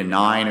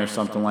 30-9 or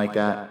something like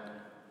that.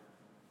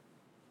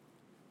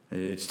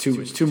 It's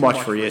too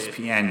much for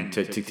ESPN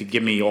to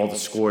give me all the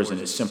scores in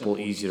a simple,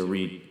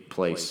 easy-to-read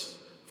place,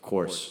 of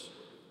course.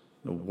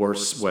 The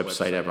worst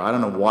website ever. I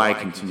don't know why I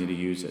continue to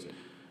use it.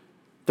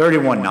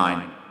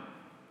 31-9.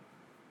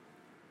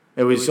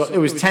 It was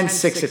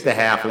 10-6 at the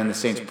half, and then the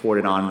Saints poured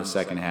it on in the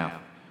second half.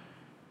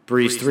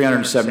 Brees,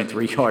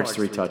 373 yards,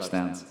 3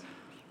 touchdowns.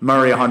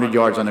 Murray, 100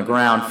 yards on the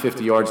ground,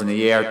 50 yards in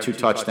the air, 2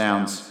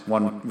 touchdowns,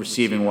 1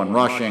 receiving, 1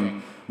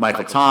 rushing.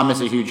 Michael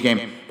Thomas, a huge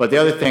game. But the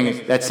other thing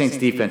is that Saints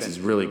defense is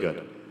really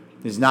good.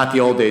 It's not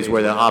the old days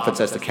where the offense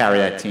has to carry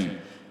that team.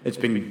 It's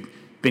been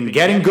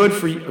getting good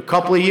for a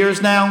couple of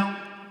years now,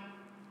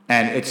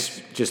 and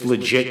it's just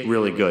legit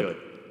really good.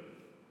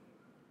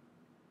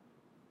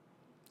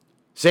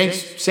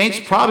 Saints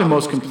probably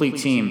most complete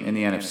team in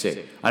the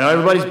NFC. I know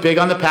everybody's big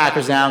on the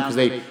Packers now because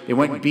they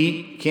went and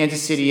beat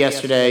Kansas City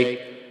yesterday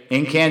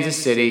in Kansas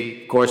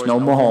City. Of course, no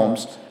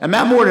Mahomes. And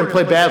Matt Moore didn't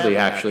play badly,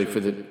 actually, for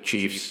the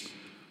Chiefs.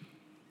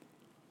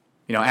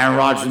 Aaron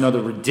Rodgers,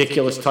 another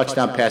ridiculous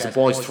touchdown pass. The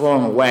ball he's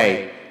throwing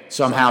away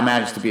somehow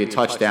managed to be a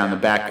touchdown in the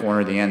back corner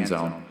of the end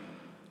zone.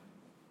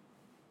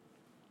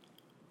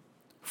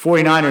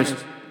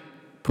 49ers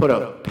put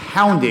a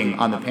pounding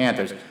on the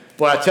Panthers.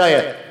 But I tell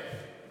you,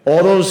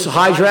 all those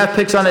high draft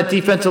picks on that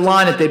defensive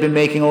line that they've been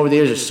making over the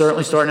years are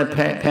certainly starting to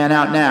pan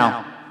out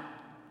now.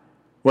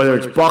 Whether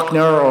it's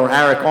Buckner or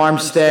Eric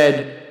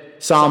Armstead,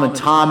 Solomon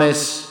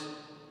Thomas,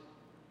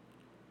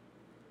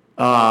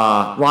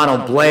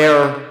 Ronald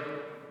Blair,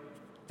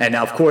 and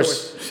of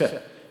course,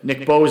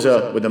 Nick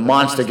Bosa with the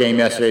monster game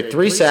yesterday.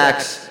 3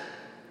 sacks,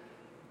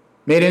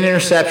 made an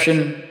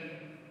interception.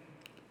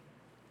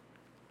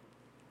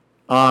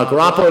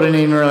 Garoppolo didn't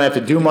even really have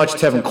to do much.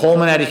 Tevin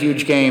Coleman had a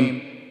huge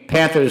game.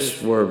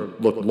 Panthers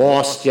looked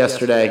lost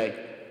yesterday.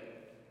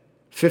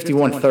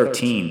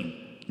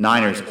 51-13.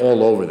 Niners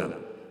all over them.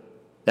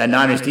 That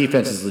Niners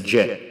defense is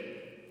legit.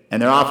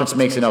 And their offense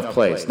makes enough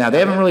plays. Now, they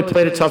haven't really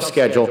played a tough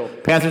schedule.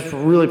 Panthers were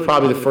really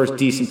probably the first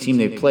decent team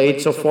they've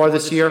played so far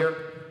this year.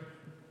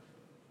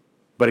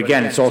 But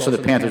again, it's also the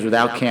Panthers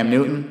without Cam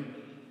Newton.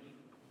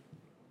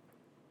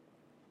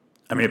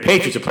 I mean, the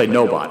Patriots have played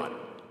nobody.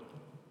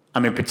 I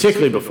mean,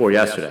 particularly before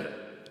yesterday.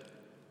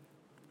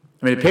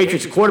 I mean, the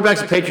quarterbacks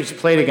the Patriots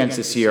played against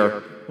this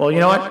year, well, you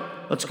know what?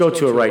 Let's go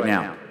to it right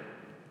now.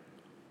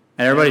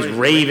 And everybody's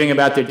raving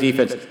about their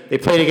defense. They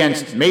played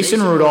against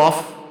Mason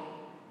Rudolph,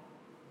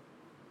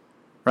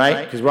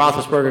 right? Because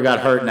Roethlisberger got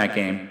hurt in that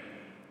game.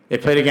 They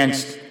played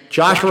against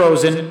Josh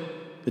Rosen,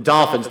 the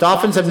Dolphins.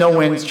 Dolphins have no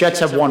wins. Jets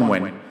have 1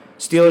 win.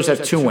 Steelers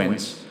have 2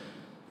 wins.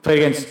 Played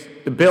against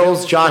the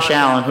Bills, Josh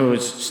Allen, who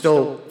is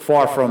still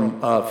far from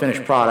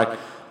finished product.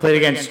 Played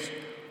against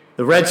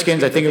the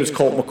Redskins. I think it was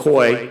Colt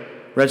McCoy.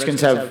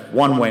 Redskins have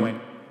 1 win,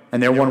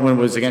 and their 1 win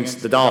was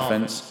against the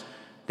Dolphins.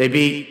 They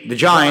beat the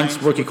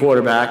Giants, rookie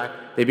quarterback.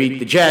 They beat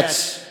the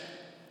Jets,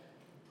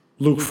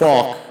 Luke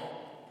Falk.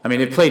 I mean,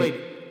 they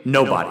played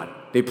nobody.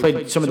 They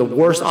played some of the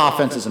worst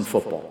offenses in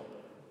football.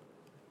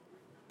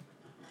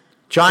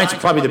 Giants are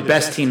probably the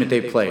best team that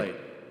they've played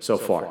so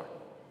far.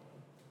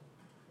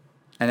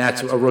 And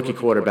that's a rookie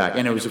quarterback.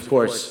 And it was, of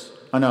course,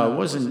 oh no, it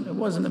was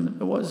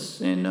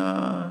in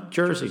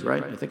Jersey,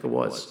 right? I think it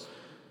was.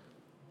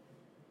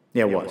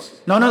 Yeah, it was.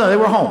 No, they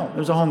were home. It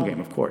was a home game,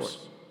 of course.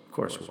 Of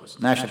course it was.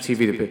 National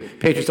TV, the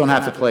Patriots don't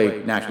have to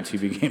play national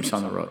TV games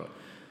on the road.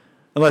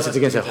 Unless it's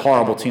against a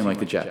horrible team like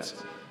the Jets.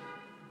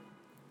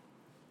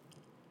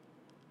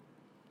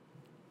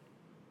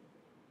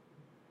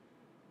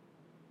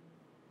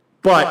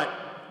 But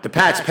the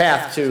Pats'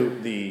 path to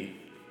the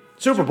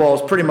Super Bowl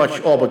is pretty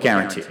much all but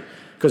guaranteed.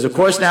 Because, of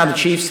course, now the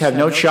Chiefs have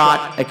no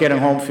shot at getting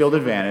home field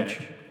advantage,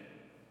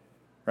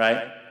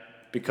 right?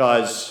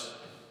 Because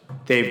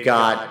they've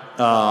got,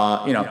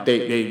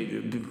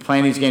 they've been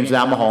playing these games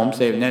without Mahomes.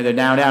 They're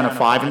now down to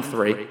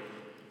 5-3,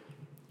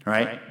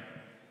 right?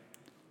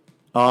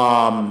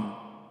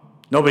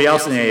 Nobody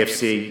else in the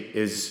AFC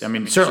is, I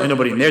mean, certainly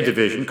nobody in their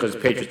division, because the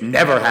Patriots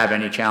never have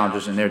any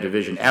challengers in their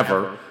division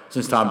ever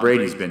since Tom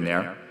Brady's been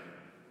there.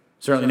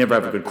 Certainly never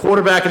have a good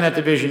quarterback in that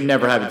division,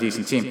 never have a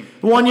decent team.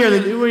 One year,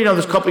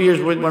 there's a couple of years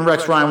when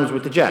Rex Ryan was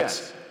with the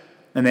Jets,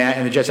 and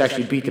the Jets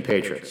actually beat the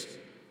Patriots.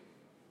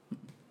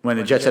 When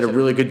the Jets had a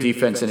really good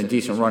defense and a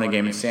decent running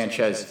game, and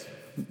Sanchez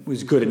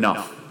was good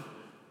enough.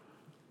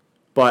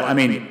 But, I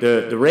mean,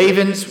 the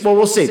Ravens, well,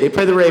 we'll see. They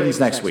play the Ravens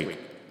next week.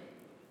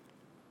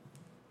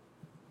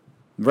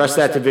 The rest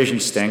of that division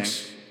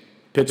stinks.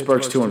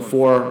 Pittsburgh's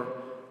 2-4.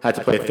 Had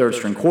to play a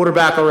third-string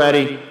quarterback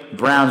already.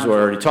 Browns, we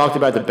already talked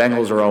about. The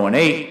Bengals are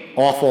 0-8.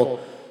 Awful.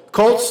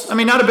 Colts, I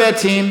mean, not a bad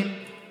team.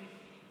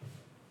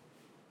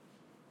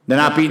 They're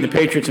not beating the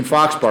Patriots in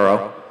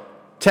Foxborough.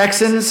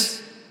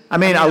 Texans, I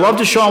mean, I love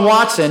Deshaun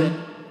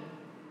Watson.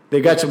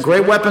 They've got some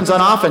great weapons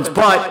on offense,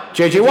 but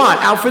J.J. Watt,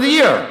 out for the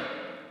year.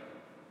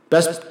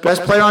 Best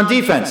player on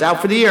defense, out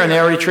for the year, and they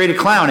already traded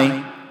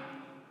Clowney.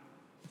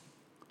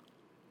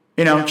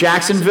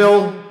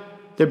 Jacksonville,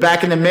 they're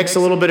back in the mix a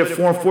little bit at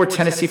 4-4.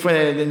 Tennessee,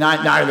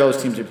 neither of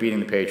those teams are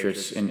beating the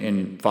Patriots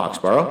in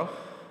Foxborough.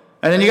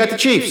 And then you got the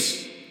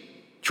Chiefs.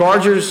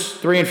 Chargers,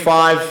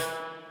 3-5.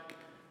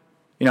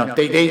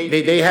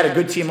 They had a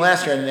good team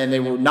last year, and then they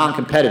were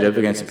non-competitive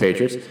against the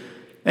Patriots.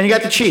 And you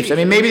got the Chiefs. I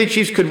mean, maybe the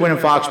Chiefs could win in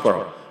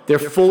Foxborough. They're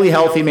fully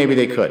healthy. Maybe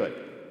they could. I'm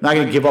not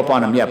going to give up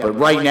on them yet, but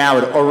right now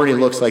it already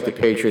looks like the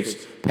Patriots'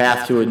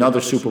 path to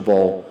another Super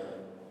Bowl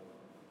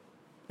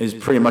is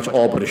pretty much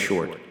all but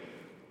assured.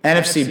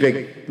 NFC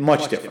big,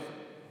 much different.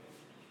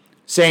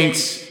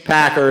 Saints,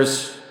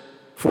 Packers,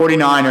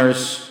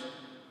 49ers,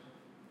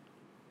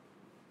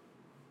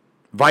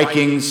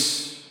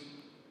 Vikings,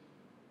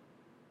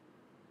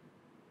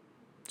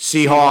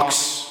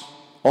 Seahawks,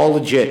 all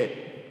legit.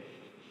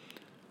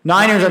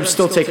 Niners, I'm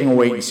still taking a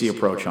wait-and-see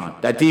approach on.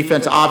 That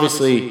defense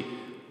obviously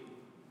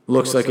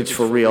looks like it's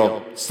for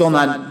real. Still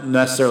not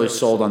necessarily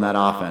sold on that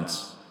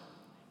offense.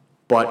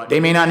 But they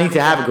may not need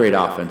to have a great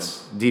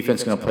offense.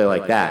 Defense is going to play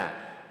like that.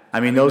 I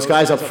mean, those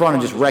guys up front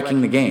are just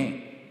wrecking the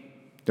game.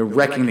 They're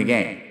wrecking the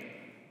game.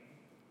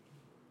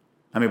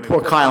 I mean,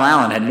 poor Kyle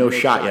Allen had no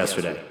shot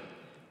yesterday.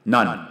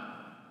 None. I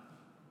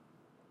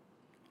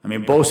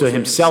mean, Bosa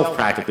himself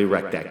practically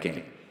wrecked that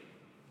game.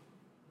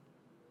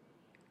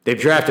 They've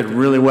drafted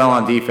really well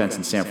on defense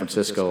in San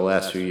Francisco the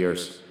last few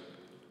years.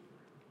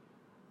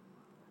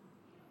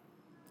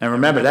 And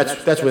remember,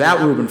 that's without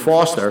Reuben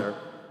Foster,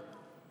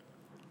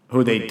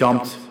 who they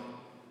dumped,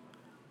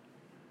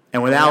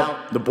 and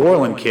without the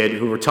Borland kid,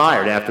 who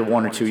retired after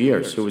 1 or 2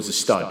 years, who was a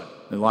stud,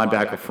 the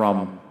linebacker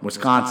from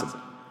Wisconsin.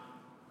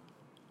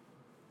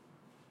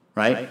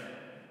 Right?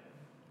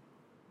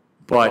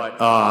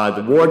 But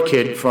the Ward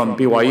kid from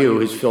BYU,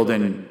 who's filled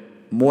in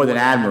more than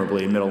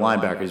admirably in middle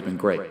linebacker, has been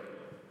great.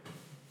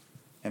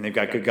 And they've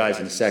got good guys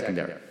in the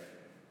secondary,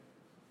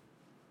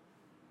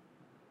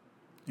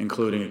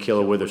 including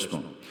Ahkello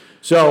Witherspoon.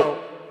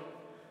 So,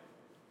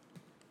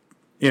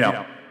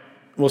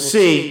 we'll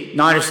see.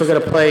 Niners still got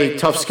to play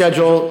tough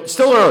schedule.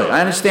 Still early. I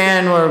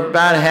understand we're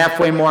about a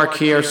halfway mark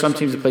here. Some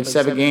teams have played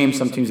 7 games.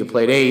 Some teams have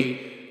played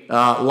 8.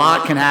 A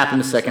lot can happen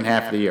the second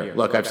half of the year.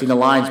 Look, I've seen the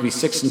Lions be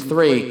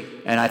 6-3,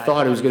 and I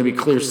thought it was going to be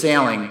clear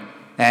sailing,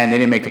 and they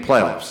didn't make the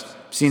playoffs.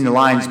 I've seen the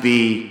Lions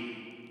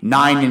be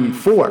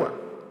 9-4,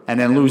 and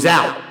then lose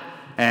out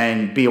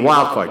and be a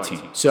wild card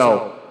team.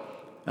 So,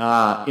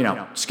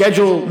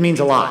 schedule means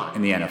a lot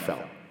in the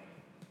NFL.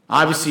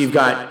 Obviously, you've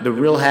got the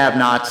real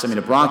have-nots. I mean,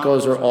 the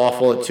Broncos are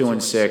awful at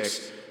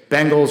 2-6.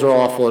 Bengals are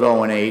awful at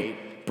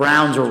 0-8.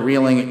 Browns are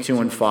reeling at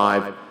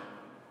 2-5.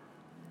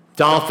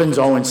 Dolphins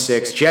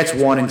 0-6. Jets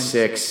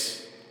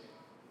 1-6.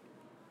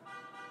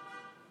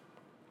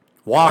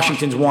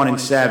 Washington's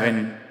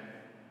 1-7.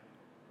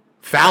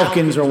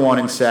 Falcons are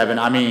 1-7.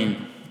 I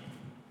mean,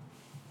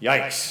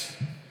 yikes.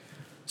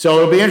 So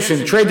it'll be interesting.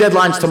 The trade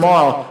deadline's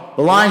tomorrow.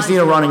 The Lions need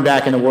a running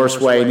back in the worst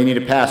way, and they need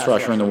a pass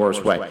rusher in the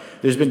worst way.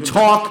 There's been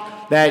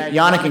talk that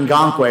Yannick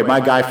Ngakoue, my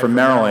guy from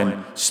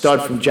Maryland,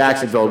 stud from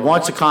Jacksonville,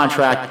 wants a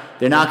contract.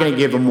 They're not going to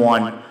give him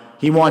one.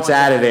 He wants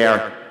out of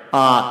there.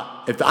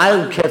 If I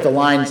don't care if the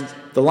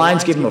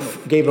Lions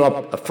gave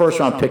up a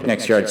first-round pick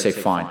next year, I'd say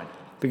fine.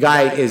 The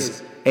guy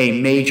is a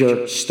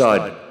major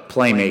stud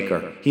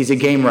playmaker. He's a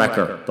game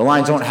wrecker. The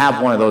Lions don't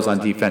have one of those on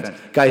defense.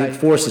 Guy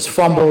forces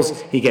fumbles.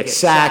 He gets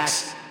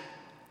sacks.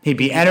 He'd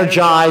be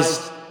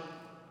energized.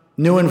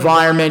 New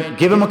environment.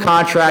 Give him a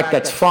contract.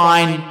 That's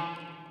fine.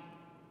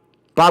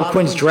 Bob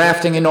Quinn's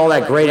drafting and all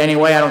that great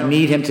anyway. I don't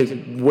need him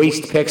to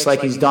waste picks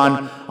like he's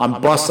done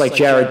on busts like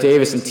Jared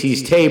Davis and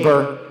Tease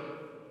Tabor.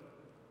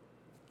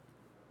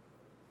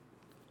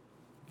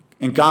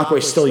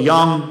 Ngakoue's still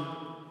young.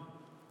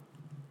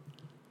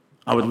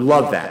 I would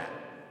love that.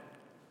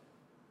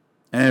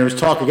 And there was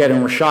talk again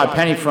in Rashad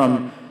Penny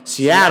from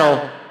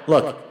Seattle.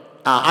 Look,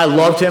 I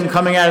loved him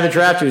coming out of the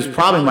draft. He was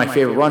probably my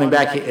favorite running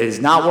back. It has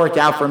not worked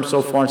out for him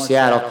so far in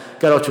Seattle.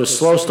 Got off to a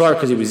slow start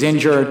because he was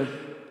injured.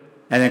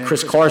 And then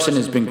Chris Carson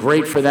has been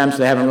great for them, so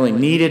they haven't really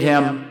needed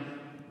him.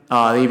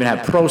 They even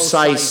had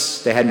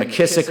Procise. They had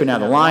McKissick, who now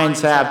the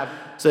Lions have.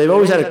 So they've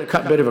always had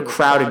a bit of a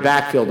crowded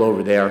backfield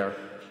over there.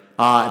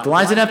 If the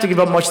Lions didn't have to give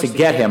up much to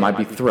get him, I'd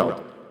be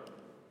thrilled.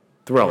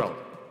 Thrilled.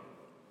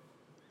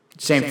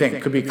 Same thing.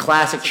 Could be a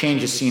classic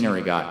change of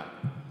scenery guy.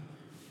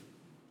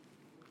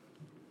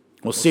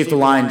 We'll see if the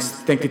Lions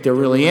think that they're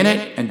really in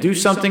it and do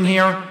something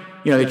here.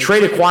 They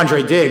traded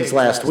Quandre Diggs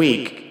last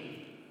week,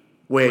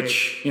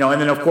 which,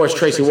 and then, of course,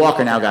 Tracy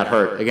Walker now got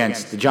hurt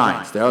against the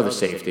Giants, their other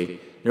safety,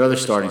 their other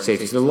starting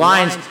safety. So the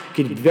Lions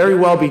could very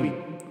well be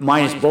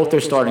minus both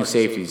their starting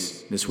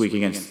safeties this week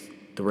against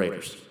the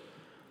Raiders.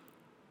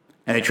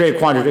 And they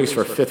traded Quandre Diggs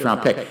for a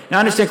 5th-round pick. Now, I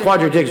understand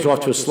Quandre Diggs is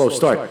off to a slow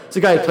start. It's a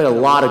guy who played a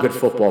lot of good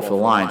football for the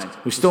Lions,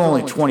 who's still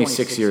only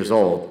 26 years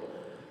old.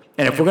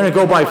 And if we're going to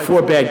go by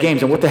 4 bad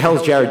games, then what the hell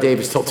is Jared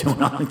Davis still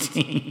doing on the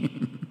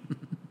team?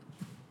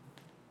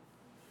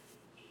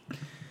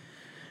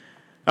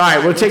 All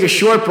right, we'll take a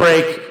short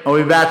break. I'll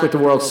be back with the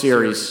World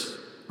Series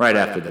right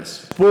after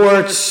this.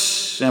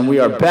 Sports, and we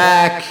are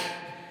back.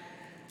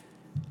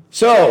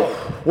 So,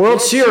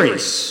 World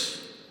Series.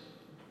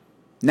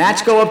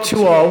 Nats go up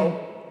 2-0.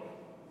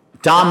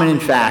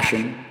 Dominant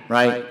fashion,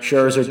 right?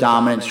 Scherzer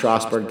dominant,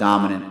 Strasburg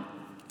dominant.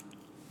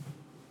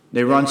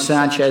 They run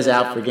Sanchez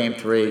out for Game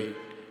 3.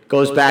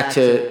 Goes back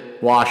to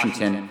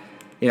Washington.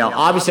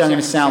 Obviously I'm going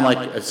to sound like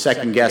a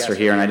second guesser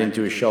here, and I didn't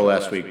do a show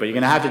last week, but you're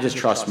going to have to just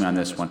trust me on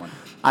this one.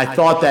 I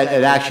thought that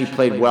it actually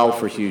played well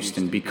for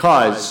Houston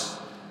because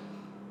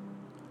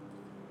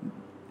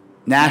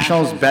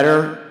Nationals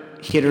better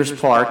Pitchers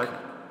Park.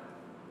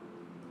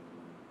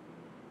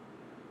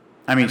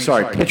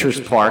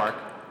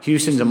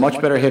 Houston's a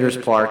much better hitter's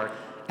park,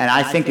 and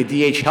I think the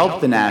DH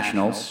helped the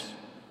Nationals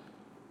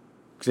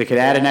because they could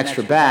add an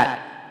extra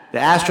bat. The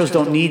Astros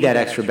don't need that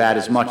extra bat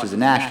as much as the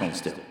Nationals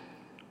do.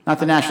 Not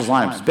the Nationals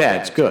lineup is bad,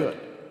 it's good.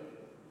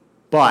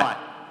 But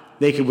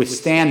they could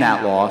withstand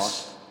that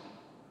loss,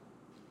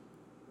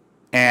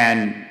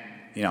 and,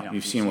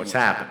 you've seen what's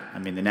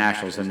happened. The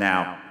Nationals are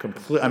now the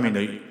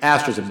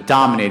Astros have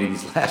dominated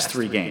these last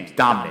 3 games.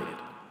 Dominated.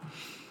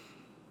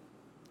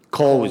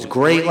 Cole was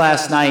great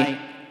last night.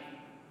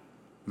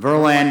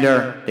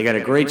 Verlander, they got a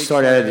great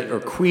start out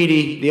of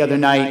Urquidy the other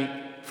night.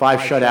 5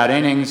 shutout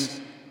innings,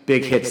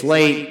 big hits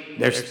late.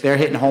 They're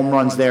hitting home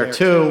runs there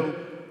too.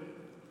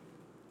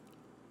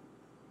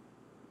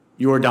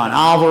 Yordan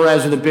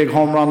Alvarez with a big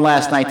home run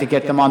last night to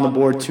get them on the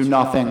board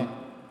 2-0.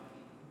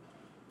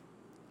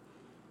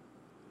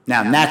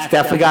 Now, Nats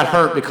definitely got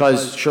hurt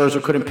because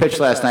Scherzer couldn't pitch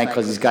last night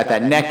because he's got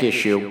that neck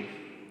issue.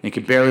 He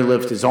could barely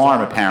lift his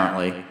arm,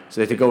 apparently. So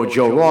they had to go with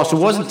Joe Ross, who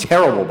wasn't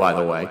terrible, by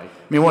the way. I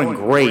mean, it wasn't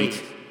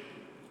great.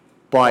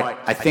 But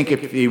I think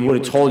if he would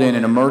have told you in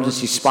an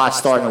emergency spot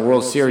start in the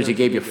World Series, he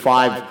gave you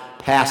 5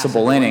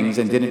 passable innings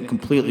and didn't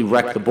completely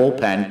wreck the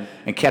bullpen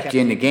and kept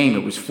you in the game,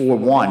 it was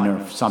 4-1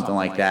 or something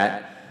like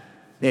that,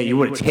 yeah, you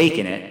would have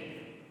taken it.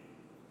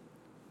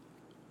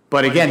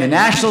 But again, the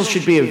Nationals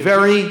should be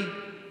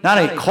not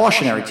a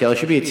cautionary tale, it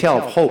should be a tale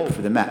of hope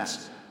for the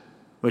Mets,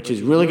 which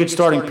is really good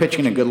starting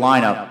pitching and a good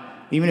lineup.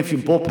 Even if your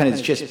bullpen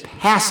is just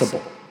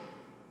passable,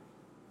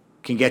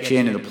 can get you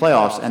into the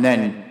playoffs, and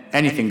then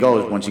anything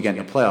goes once you get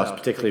in the playoffs,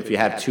 particularly if you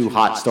have 2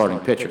 hot starting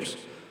pitchers.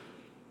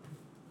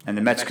 And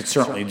the Mets could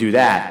certainly do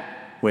that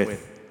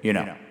with,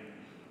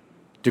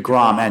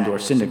 DeGrom and or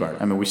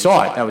Syndergaard. I mean, we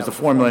saw it. That was the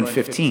formula in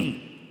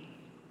 15.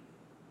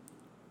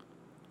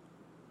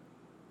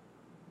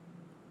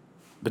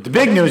 But the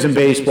big news in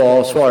baseball,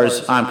 as far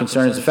as I'm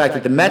concerned, is the fact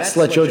that the Mets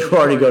let Joe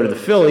Girardi go to the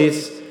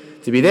Phillies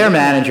to be their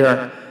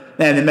manager.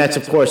 And the Mets,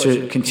 of course,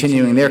 are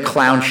continuing their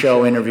clown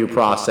show interview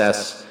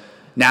process.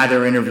 Now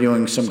they're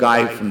interviewing some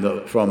guy from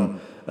the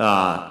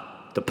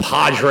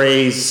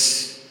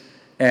Padres.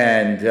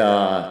 And,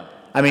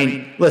 I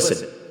mean,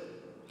 listen.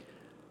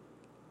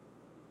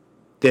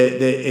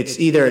 It's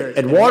either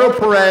Eduardo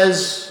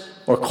Perez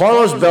or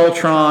Carlos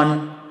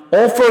Beltran,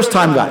 all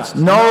first-time guys.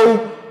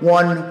 No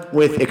one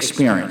with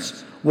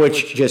experience,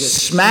 which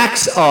just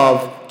smacks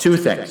of 2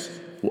 things.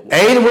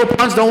 A, the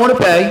Wilpons don't want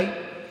to pay,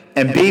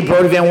 and B,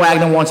 Bertie Van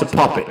Wagner wants a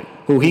puppet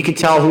who he can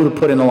tell who to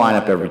put in the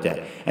lineup every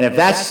day. And if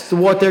that's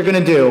what they're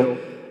going to do,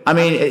 I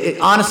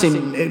mean, honestly,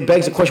 it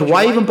begs the question,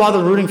 why even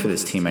bother rooting for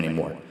this team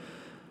anymore?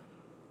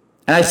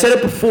 And I said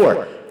it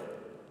before.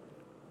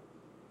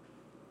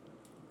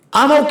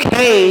 I'm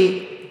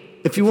okay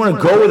if you want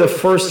to go with a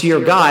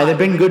first-year guy. They've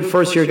been good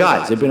first-year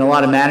guys. There have been a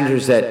lot of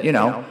managers that,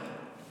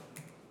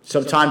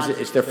 sometimes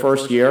it's their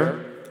first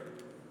year,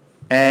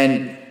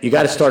 and you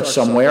got to start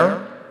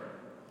somewhere,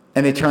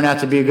 and they turn out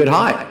to be a good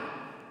hire.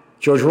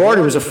 Joe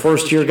Girardi was a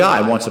first-year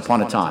guy once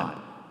upon a time,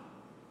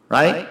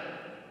 right?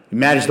 He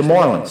managed the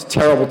Marlins.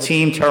 Terrible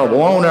team,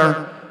 terrible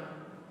owner,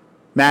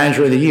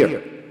 manager of the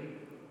year.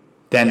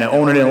 Then the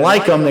owner didn't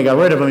like him. They got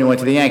rid of him. He went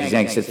to the Yankees. The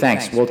Yankees said,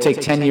 thanks. We'll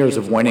take 10 years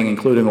of winning,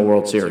 including a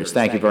World Series.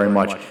 Thank you very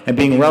much. And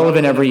being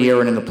relevant every year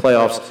and in the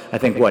playoffs, I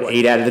think,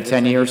 8 out of the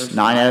 10 years?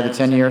 9 out of the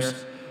 10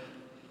 years?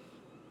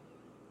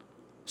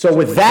 So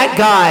with that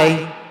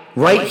guy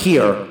right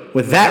here,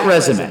 with that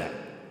resume,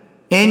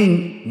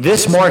 in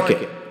this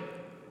market,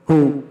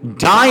 who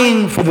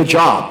dying for the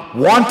job,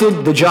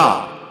 wanted the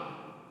job,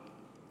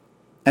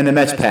 and the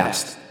Mets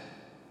passed.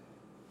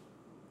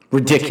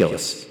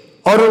 Ridiculous.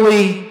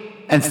 Utterly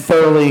and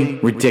thoroughly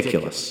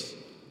ridiculous.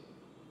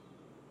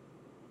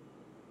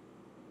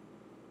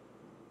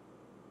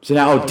 So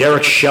now,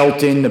 Derek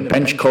Shelton, the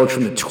bench coach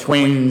from the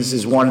Twins,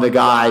 is one of the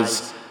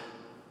guys.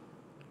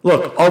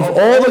 Look, of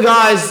all the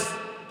guys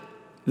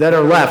that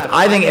are left,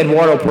 I think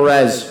Eduardo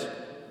Perez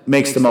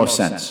makes the most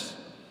sense.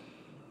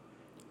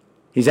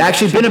 He's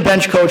actually been a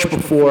bench coach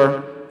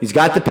before. He's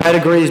got the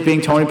pedigree as being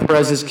Tony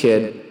Perez's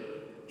kid.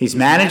 He's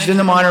managed in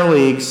the minor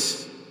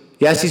leagues.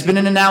 Yes, he's been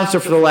an announcer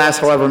for the last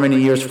however many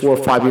years, 4 or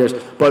 5 years.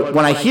 But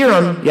when I hear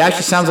him, he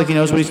actually sounds like he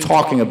knows what he's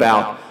talking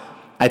about.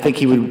 I think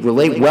he would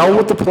relate well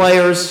with the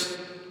players.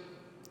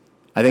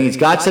 I think he's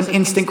got some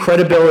instant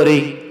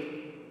credibility.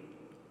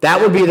 That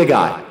would be the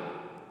guy,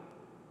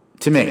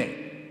 to me.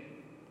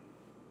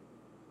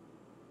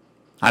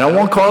 I don't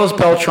want Carlos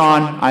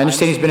Beltran. I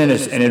understand he's been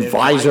an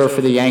advisor for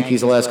the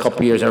Yankees the last couple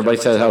of years. Everybody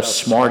says how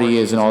smart he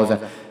is and all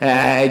that.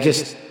 It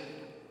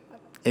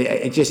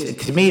just,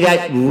 to me,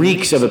 that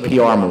reeks of a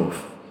PR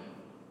move.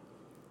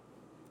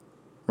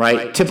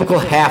 Right? Typical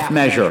half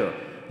measure.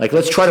 Like,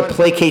 let's try to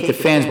placate the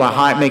fans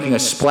by making a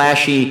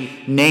splashy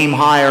name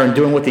hire and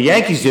doing what the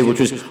Yankees did, which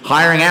was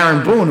hiring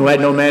Aaron Boone, who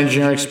had no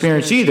managerial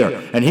experience either,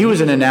 and he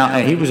was an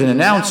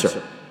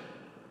announcer.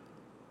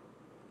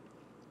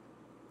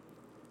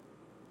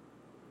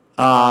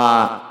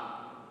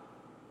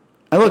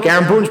 And look,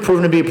 Aaron Boone's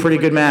proven to be a pretty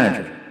good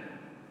manager.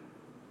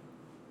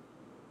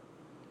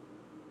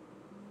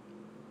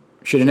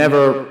 Should have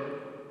never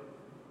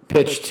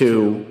pitched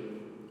to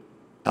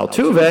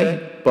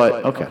Altuve,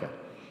 but okay.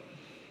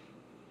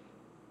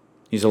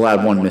 He's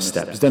allowed 1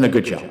 misstep. He's done a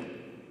good job.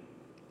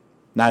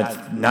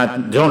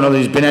 Don't know that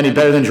he's been any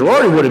better than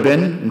Girardi would have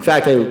been. In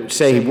fact, they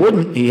say he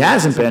wouldn't. He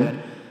hasn't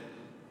been.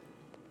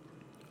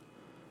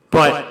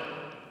 But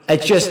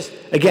it's just,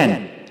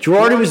 again,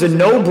 Girardi was a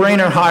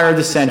no-brainer hire of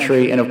the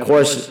century, and of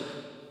course,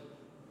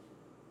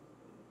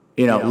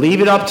 leave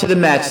it up to the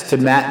Mets to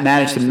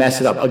manage to mess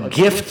it up. A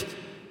gift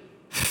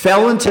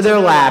fell into their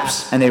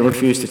laps, and they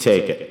refused to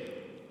take it.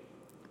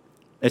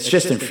 It's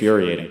just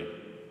infuriating.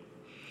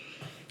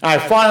 All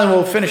right, finally,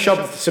 we'll finish up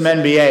with some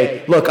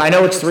NBA. Look, I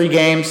know it's 3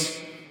 games,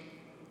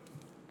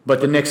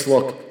 but the Knicks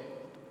look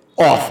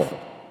awful.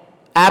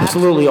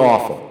 Absolutely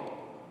awful.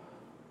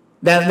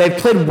 Then they've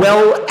played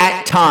well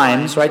at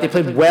times, right? They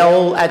played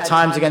well at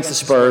times against the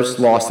Spurs,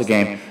 lost the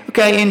game.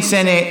 Okay, in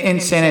San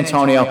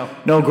Antonio,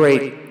 no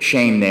great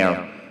shame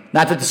there.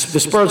 Not that the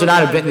Spurs are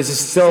not a vintage. This is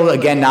still,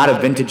 again, not a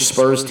vintage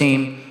Spurs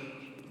team,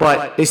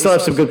 but they still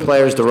have some good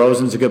players.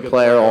 DeRozan's a good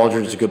player.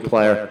 Aldridge's a good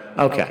player.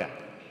 Okay.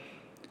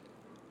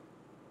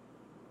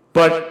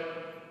 But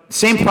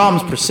same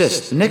problems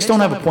persist. The Knicks don't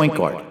have a point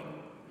guard.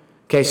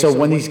 Okay, so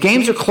when these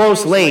games are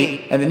close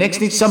late and the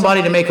Knicks need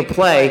somebody to make a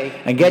play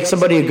and get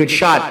somebody a good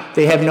shot,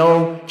 they have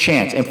no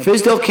chance. And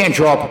Fizdale can't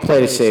draw up a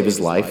play to save his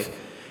life.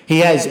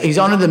 He's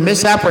under the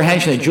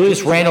misapprehension that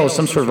Julius Randle is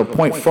some sort of a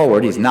point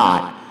forward. He's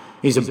not.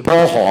 He's a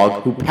ball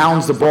hog who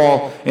pounds the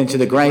ball into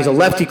the ground. He's a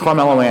lefty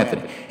Carmelo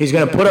Anthony. He's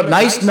going to put up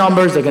nice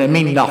numbers. They're going to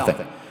mean nothing.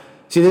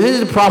 See, this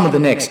is the problem with the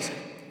Knicks.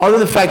 Other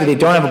than the fact that they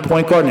don't have a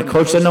point guard and the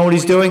coach doesn't know what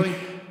he's doing,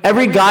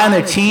 every guy on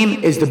their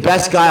team is the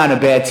best guy on a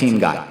bad team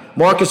guy.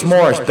 Marcus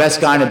Morris,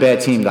 best guy on a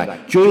bad team guy.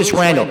 Julius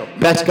Randle,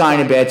 best guy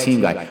on a bad team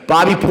guy.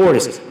 Bobby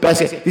Portis,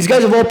 best guy. These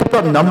guys have all put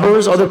up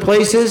numbers other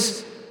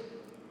places,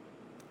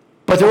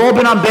 but they've all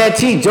been on bad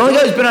teams. The only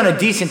guy who's been on a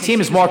decent team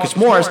is Marcus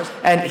Morris,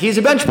 and he's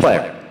a bench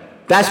player.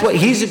 That's what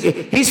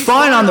he's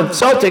fine on the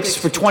Celtics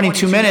for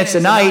 22 minutes a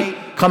night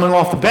coming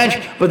off the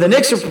bench, but the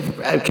Knicks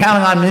are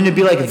counting on him to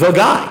be like the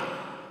guy.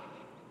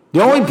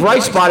 The only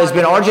bright spot has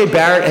been R.J.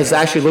 Barrett has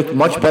actually looked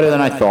much better than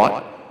I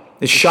thought.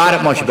 His shot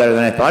it much better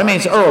than I thought. I mean,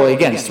 it's early.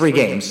 Again, it's 3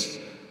 games.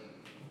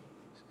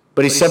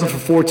 But he's 7 for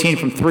 14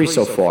 from 3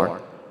 so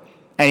far.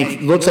 And he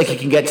looks like he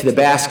can get to the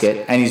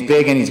basket. And he's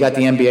big and he's got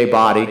the NBA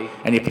body.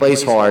 And he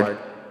plays hard.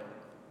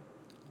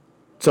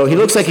 So he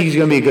looks like he's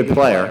going to be a good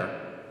player.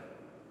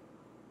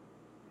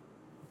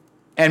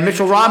 And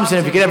Mitchell Robinson,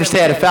 if he could ever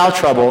stay out of foul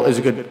trouble, is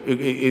a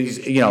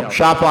good,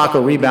 shot blocker,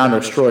 rebounder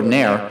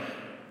extraordinaire.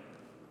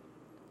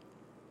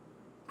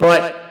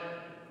 But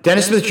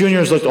Dennis Smith Jr.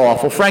 has looked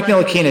awful. Frank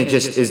Ntilikina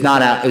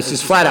is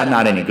just flat out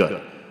not any good.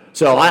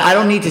 So I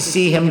don't need to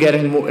see him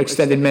getting more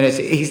extended minutes.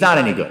 He's not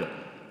any good.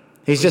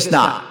 He's just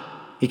not.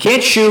 He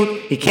can't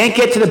shoot. He can't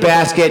get to the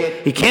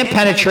basket. He can't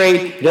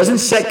penetrate. He doesn't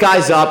set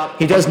guys up.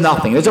 He does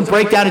nothing. He doesn't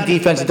break down a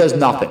defense. He does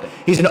nothing.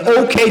 He's an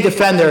okay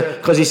defender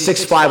because he's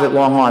 6'5" with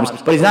long arms,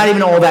 but he's not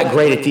even all that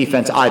great at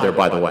defense either,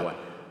 by the way.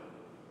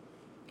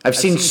 I've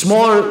seen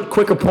smaller,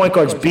 quicker point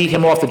guards beat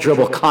him off the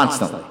dribble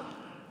constantly.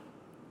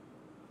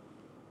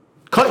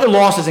 Cut your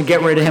losses and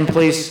get rid of him,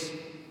 please.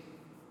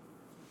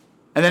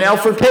 And then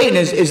Elfrid Payton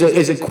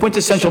is a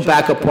quintessential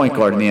backup point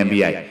guard in the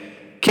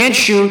NBA. Can't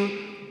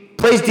shoot,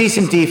 plays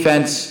decent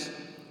defense,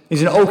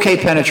 he's an okay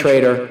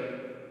penetrator,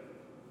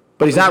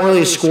 but he's not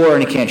really a scorer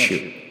and he can't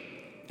shoot.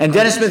 And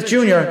Dennis Smith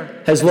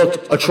Jr. has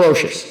looked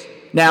atrocious.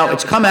 Now,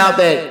 it's come out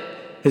that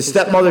his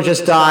stepmother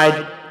just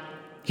died.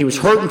 He was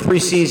hurt in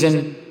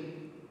preseason.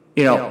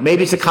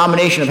 Maybe it's a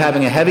combination of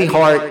having a heavy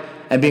heart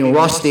and being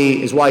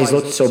rusty is why he's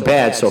looked so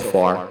bad so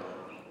far.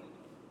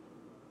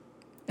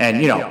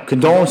 And,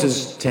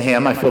 condolences to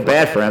him. I feel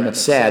bad for him.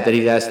 It's sad that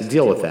he has to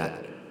deal with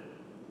that.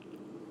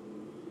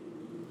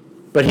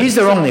 But he's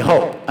their only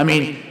hope. I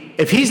mean,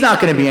 if he's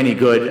not going to be any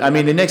good,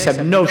 the Knicks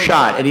have no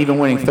shot at even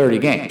winning 30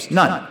 games.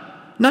 None.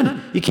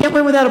 You can't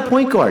win without a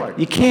point guard.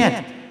 You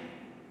can't.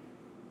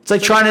 It's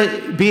like trying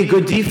to be a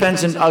good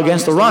defense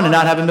against the run and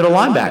not have a middle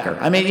linebacker.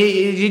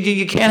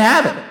 You can't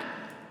have it.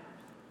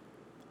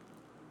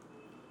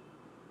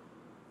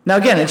 Now,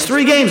 again, it's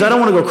 3 games. I don't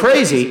want to go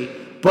crazy,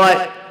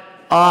 but...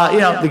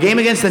 the game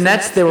against the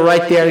Nets, they were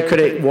right there. They could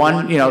have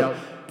won.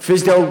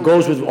 Fizdale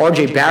goes with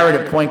R.J. Barrett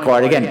at point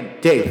guard. Again,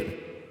 Dave,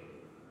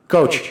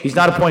 coach, he's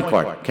not a point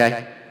guard,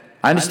 okay?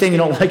 I understand you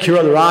don't like your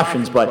other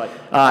options, but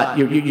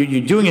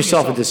you're doing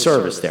yourself a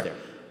disservice there.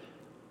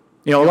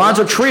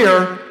 Alonzo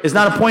Trier is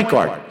not a point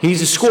guard.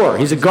 He's a scorer.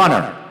 He's a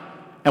gunner.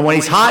 And when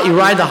he's hot, you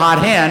ride the hot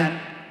hand,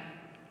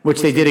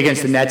 which they did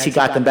against the Nets. He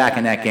got them back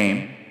in that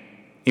game.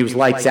 He was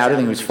lights out. I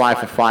think he was 5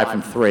 for 5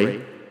 from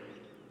 3.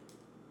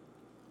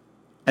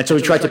 And so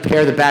he tried to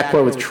pair the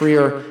backcourt with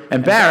Trier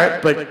and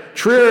Barrett, but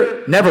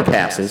Trier never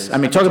passes.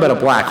 Talk about a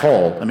black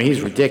hole.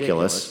 He's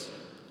ridiculous.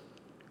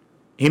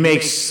 He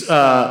makes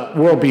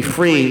World Be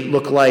Free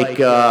look like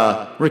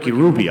Ricky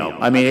Rubio.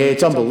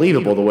 It's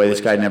unbelievable the way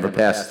this guy never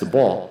passes the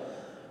ball.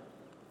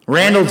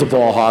 Randall's a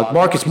ball hog.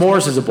 Marcus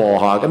Morris is a ball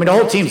hog. The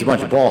whole team's a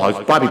bunch of ball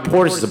hogs. Bobby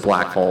Portis is a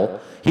black hole.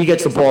 He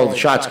gets the ball, the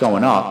shot's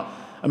going up.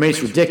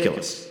 It's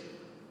ridiculous.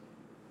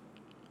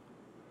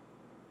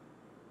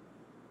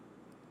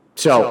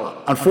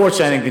 So,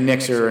 unfortunately, I think the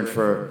Knicks are in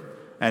for,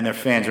 and their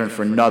fans are in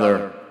for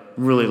another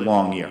really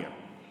long year.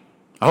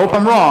 I hope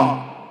I'm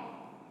wrong,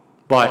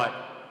 but,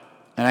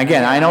 and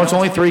again, I know it's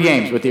only 3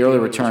 games, but the early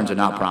returns are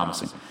not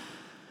promising.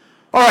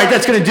 All right,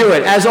 that's going to do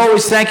it. As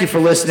always, thank you for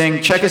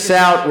listening. Check us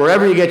out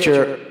wherever you get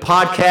your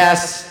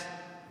podcasts.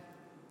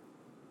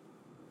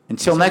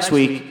 Until next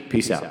week,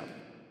 peace out.